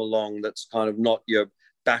song to come along that's kind of not your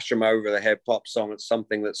bash them over the head pop song. It's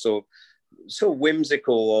something that's sort of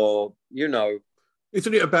whimsical, or, you know,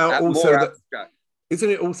 isn't it about also that?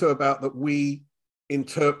 Isn't it also about that we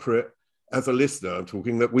interpret, as a listener, I'm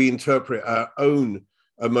talking, that we interpret our own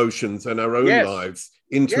emotions and our own lives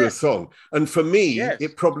into a song? And for me,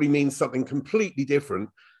 it probably means something completely different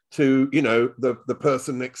to, you know, the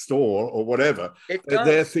person next door or whatever.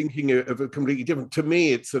 They're thinking of a completely different. To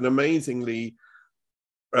me, it's an amazingly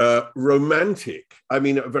romantic, I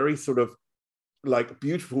mean, a very sort of like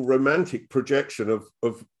beautiful romantic projection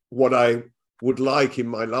of what I would like in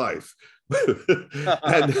my life.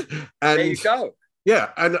 and there you go.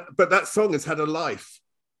 Yeah, but that song has had a life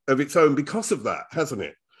of its own because of that, hasn't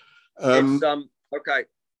it? It's okay.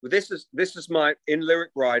 Well, this is my in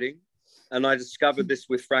lyric writing, and I discovered this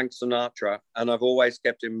with Frank Sinatra, and I've always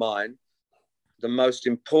kept in mind the most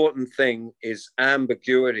important thing is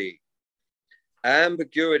ambiguity.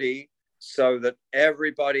 Ambiguity, so that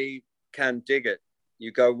everybody can dig it.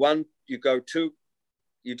 If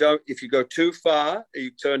you go too far,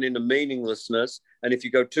 you turn into meaninglessness. And if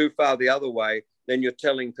you go too far the other way, then you're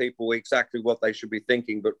telling people exactly what they should be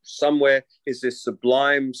thinking. But somewhere is this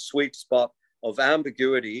sublime sweet spot of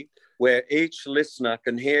ambiguity where each listener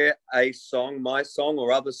can hear a song, my song,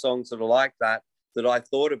 or other songs that are like that I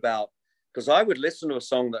thought about. Because I would listen to a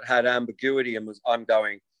song that had ambiguity and I'm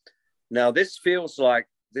going, now this feels like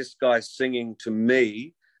this guy's singing to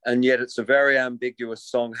me, and yet it's a very ambiguous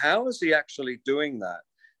song. How is he actually doing that?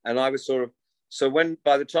 And I was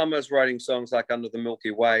by the time I was writing songs like Under the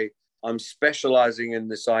Milky Way, I'm specializing in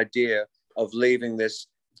this idea of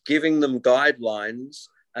giving them guidelines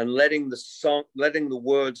and letting the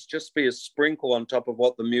words just be a sprinkle on top of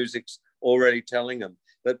what the music's already telling them.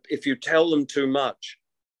 But if you tell them too much,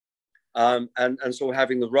 and so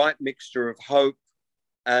having the right mixture of hope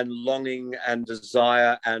and longing and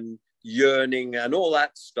desire and yearning and all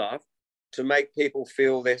that stuff to make people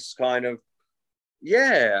feel this kind of,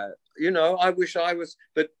 I wish I was,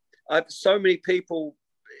 but so many people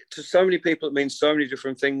it means so many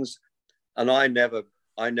different things, and I never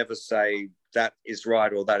say that is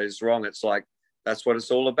right or that is wrong. It's like that's what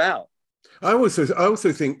it's all about. I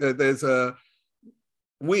also think that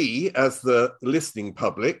we as the listening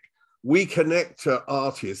public, we connect to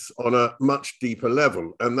artists on a much deeper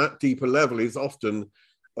level, and that deeper level is often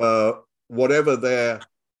whatever their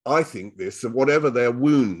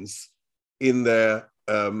wounds in their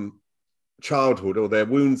childhood, or their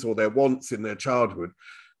wounds or their wants in their childhood.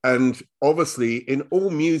 And obviously in all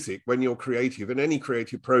music, when you're creative, in any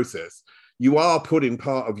creative process, you are putting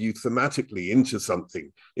part of you thematically into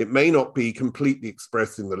something. It may not be completely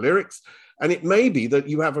expressed in the lyrics, and it may be that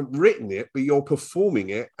you haven't written it, but you're performing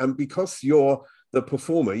it. And because you're the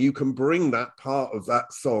performer, you can bring that part of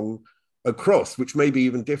that song across, which may be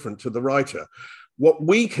even different to the writer. How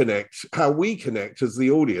we connect as the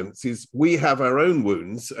audience is we have our own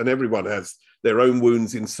wounds, and everyone has their own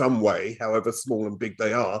wounds in some way, however small and big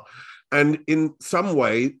they are. And in some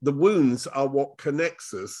way, the wounds are what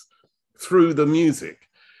connects us through the music.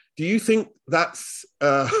 Do you think that's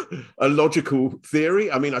a logical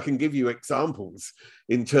theory? I mean, I can give you examples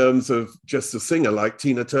in terms of just a singer like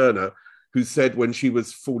Tina Turner, who said when she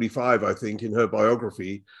was 45, I think, in her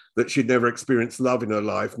biography, that she'd never experienced love in her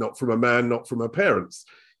life, not from a man, not from her parents.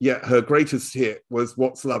 Yet her greatest hit was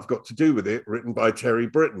What's Love Got to Do With It, written by Terry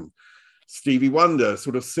Britten. Stevie Wonder,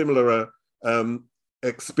 sort of similar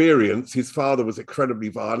experience. His father was incredibly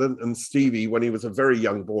violent, and Stevie, when he was a very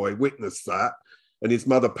young boy, witnessed that. And his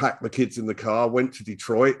mother packed the kids in the car, went to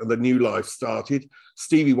Detroit, and the new life started.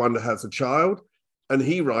 Stevie Wonder has a child, and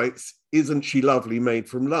he writes, "Isn't she lovely, made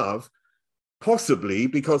from love?" Possibly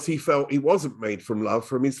because he felt he wasn't made from love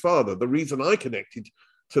from his father. The reason I connected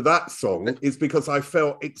to that song is because I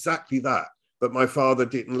felt exactly that my father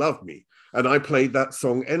didn't love me. And I played that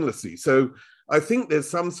song endlessly. So I think there's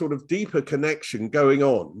some sort of deeper connection going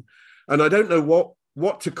on. And I don't know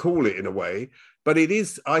what to call it in a way, but it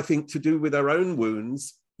is, I think, to do with our own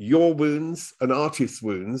wounds, your wounds, an artist's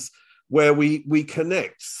wounds, where we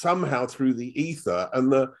connect somehow through the ether,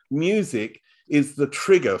 and the music is the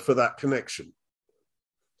trigger for that connection.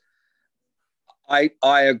 I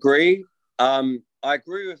agree. I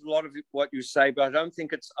agree with a lot of what you say, but I don't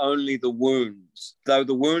think it's only the wounds, though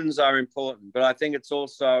the wounds are important. But I think it's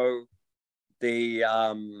also the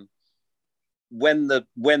when the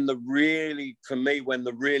really great, when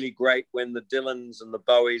the Dylans and the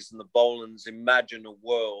Bowies and the Bolans imagine a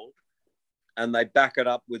world, and they back it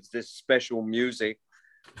up with this special music,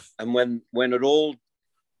 and when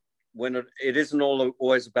it isn't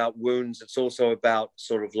always about wounds, it's also about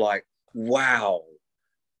sort of like, wow,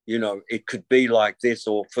 it could be like this,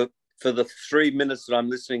 or for the 3 minutes that I'm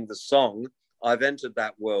listening to the song, I've entered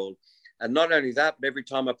that world. And not only that, but every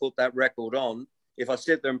time I put that record on, if I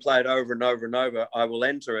sit there and play it over and over and over, I will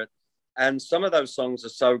enter it. And some of those songs are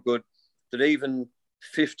so good that even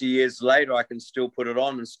 50 years later, I can still put it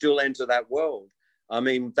on and still enter that world. I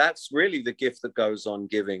mean, that's really the gift that goes on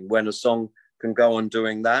giving, when a song can go on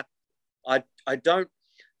doing that. I don't,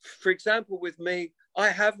 for example, with me, I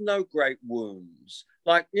have no great wounds.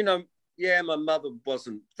 Like, yeah, my mother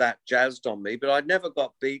wasn't that jazzed on me, but I never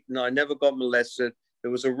got beaten. I never got molested.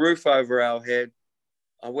 There was a roof over our head.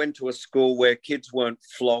 I went to a school where kids weren't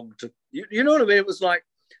flogged. You know what I mean? It was like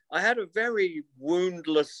I had a very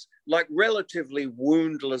woundless, like relatively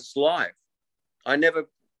woundless life.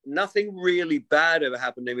 Nothing really bad ever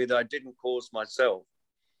happened to me that I didn't cause myself.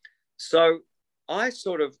 So I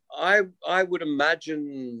would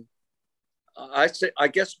imagine, I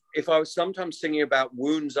guess if I was sometimes singing about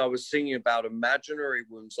wounds, I was singing about imaginary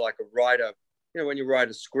wounds, like a writer, when you write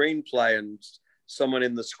a screenplay and someone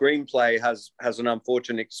in the screenplay has an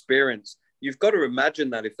unfortunate experience, you've got to imagine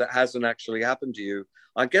that if that hasn't actually happened to you.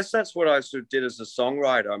 I guess that's what I sort of did as a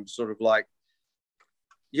songwriter. I'm sort of like,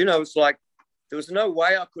 it's like there was no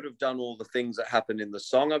way I could have done all the things that happened in the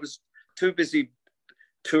song. I was too busy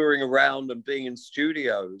touring around and being in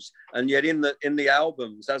studios. And yet in the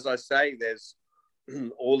albums, as I say, there's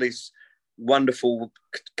all these wonderful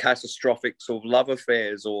catastrophic sort of love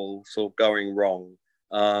affairs all sort of going wrong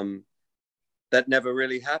that never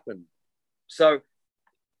really happened. So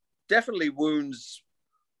definitely wounds,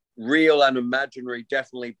 real and imaginary,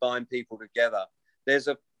 definitely bind people together. There's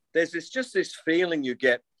this feeling you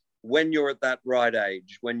get when you're at that right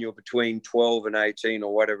age, when you're between 12 and 18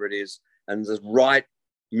 or whatever it is, and the right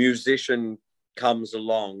musician comes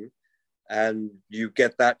along and you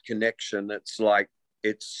get that connection. It's like,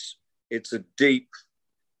 it's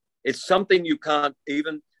something you can't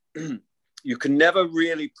even, you can never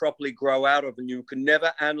really properly grow out of, and you can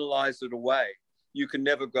never analyze it away. You can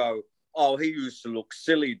never go, oh, he used to look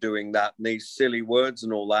silly doing that and these silly words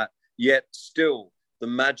and all that. Yet still, the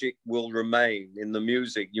magic will remain in the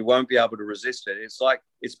music. You won't be able to resist it. It's like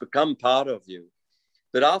it's become part of you.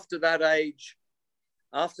 But after that age,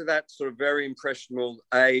 after that sort of very impressionable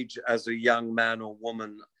age as a young man or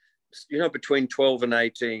woman, between 12 and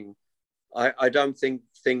 18, I don't think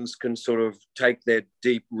things can sort of take their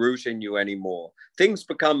deep root in you anymore. Things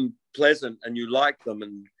become pleasant and you like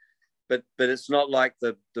them, but it's not like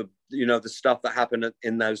the stuff that happened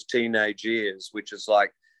in those teenage years, which is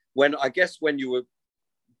like when you were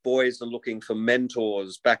boys are looking for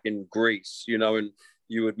mentors back in Greece, and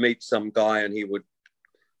you would meet some guy and he would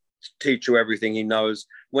teach you everything he knows.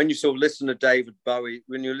 When you sort of listen to David Bowie,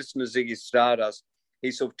 when you listen to Ziggy Stardust, he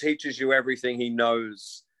sort of teaches you everything he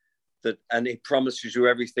knows, and he promises you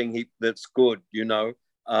everything that's good,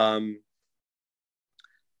 But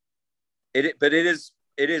it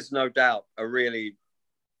is no doubt a really,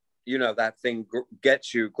 that thing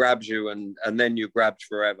grabs you, and then you're grabbed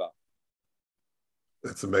forever.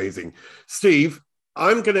 That's amazing. Steve,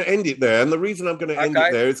 I'm going to end it there. And the reason I'm going to end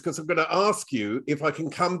it there is because I'm going to ask you if I can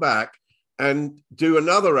come back and do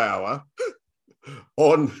another hour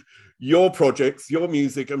on your projects, your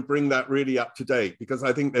music, and bring that really up to date, because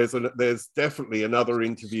I think there's definitely another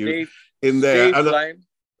interview in there. Steve Blame,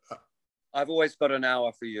 I've always got an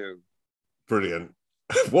hour for you. Brilliant.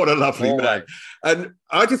 What a lovely man. And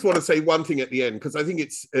I just want to say one thing at the end, because I think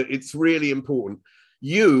it's really important.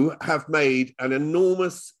 You have made an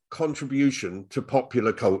enormous contribution to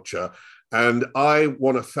popular culture, and I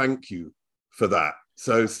want to thank you for that.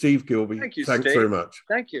 So, Steve Kilbey, thanks Steve. Very much.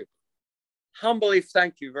 Thank you. Humbly,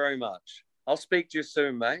 thank you very much. I'll speak to you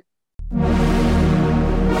soon, mate.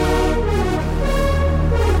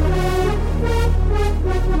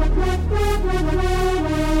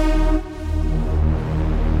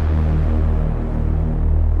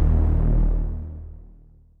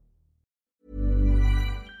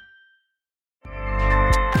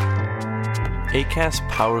 Acast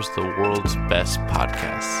powers the world's best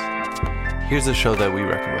podcasts. Here's a show that we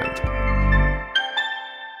recommend.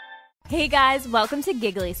 Hey guys, welcome to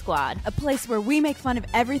Giggly Squad, a place where we make fun of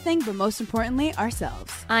everything, but most importantly,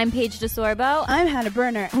 ourselves. I'm Paige DeSorbo. I'm Hannah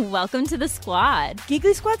Berner. Welcome to the squad.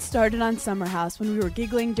 Giggly Squad started on Summer House when we were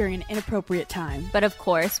giggling during an inappropriate time. But of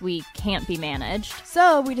course, we can't be managed.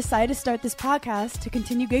 So we decided to start this podcast to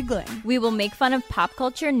continue giggling. We will make fun of pop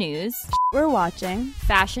culture news, we're watching,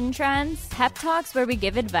 fashion trends, pep talks where we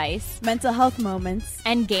give advice, mental health moments,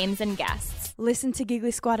 and games and guests. Listen to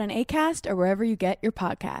Giggly Squad on Acast or wherever you get your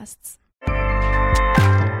podcasts.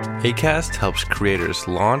 Acast helps creators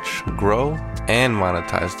launch, grow, and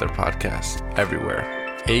monetize their podcasts everywhere.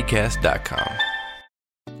 Acast.com.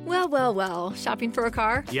 Well, Well. Shopping for a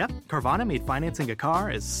car? Yep. Carvana made financing a car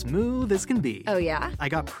as smooth as can be. Oh, yeah? I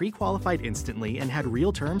got pre-qualified instantly and had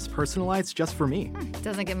real terms personalized just for me.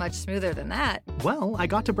 Doesn't get much smoother than that. Well, I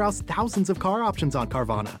got to browse thousands of car options on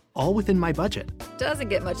Carvana, all within my budget. Doesn't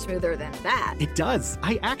get much smoother than that. It does.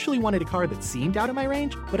 I actually wanted a car that seemed out of my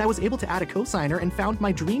range, but I was able to add a cosigner and found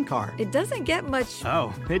my dream car. It doesn't get much...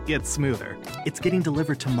 Oh, it gets smoother. It's getting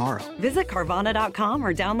delivered tomorrow. Visit Carvana.com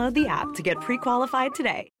or download the app to get pre-qualified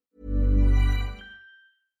today.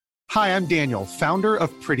 Hi, I'm Daniel, founder of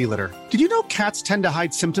Pretty Litter. Did you know cats tend to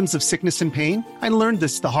hide symptoms of sickness and pain? I learned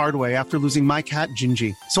this the hard way after losing my cat,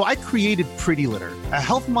 Gingy. So I created Pretty Litter, a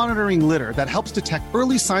health monitoring litter that helps detect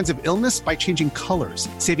early signs of illness by changing colors,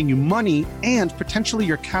 saving you money and potentially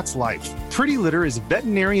your cat's life. Pretty Litter is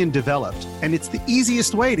veterinarian developed, and it's the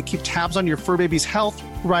easiest way to keep tabs on your fur baby's health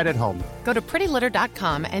right at home. Go to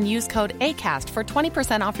prettylitter.com and use code ACAST for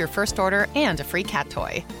 20% off your first order and a free cat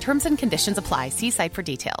toy. Terms and conditions apply. See site for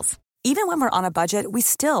details. Even when we're on a budget, we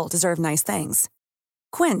still deserve nice things.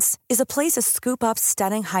 Quince is a place to scoop up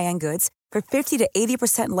stunning high-end goods for 50 to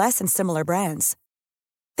 80% less than similar brands.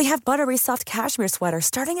 They have buttery soft cashmere sweaters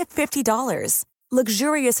starting at $50,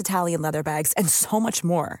 luxurious Italian leather bags, and so much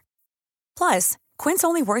more. Plus, Quince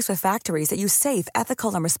only works with factories that use safe,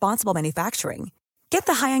 ethical, and responsible manufacturing. Get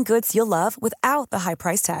the high-end goods you'll love without the high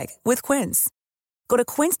price tag with Quince. Go to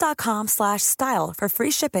quince.com/style for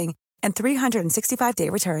free shipping and 365-day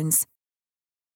returns.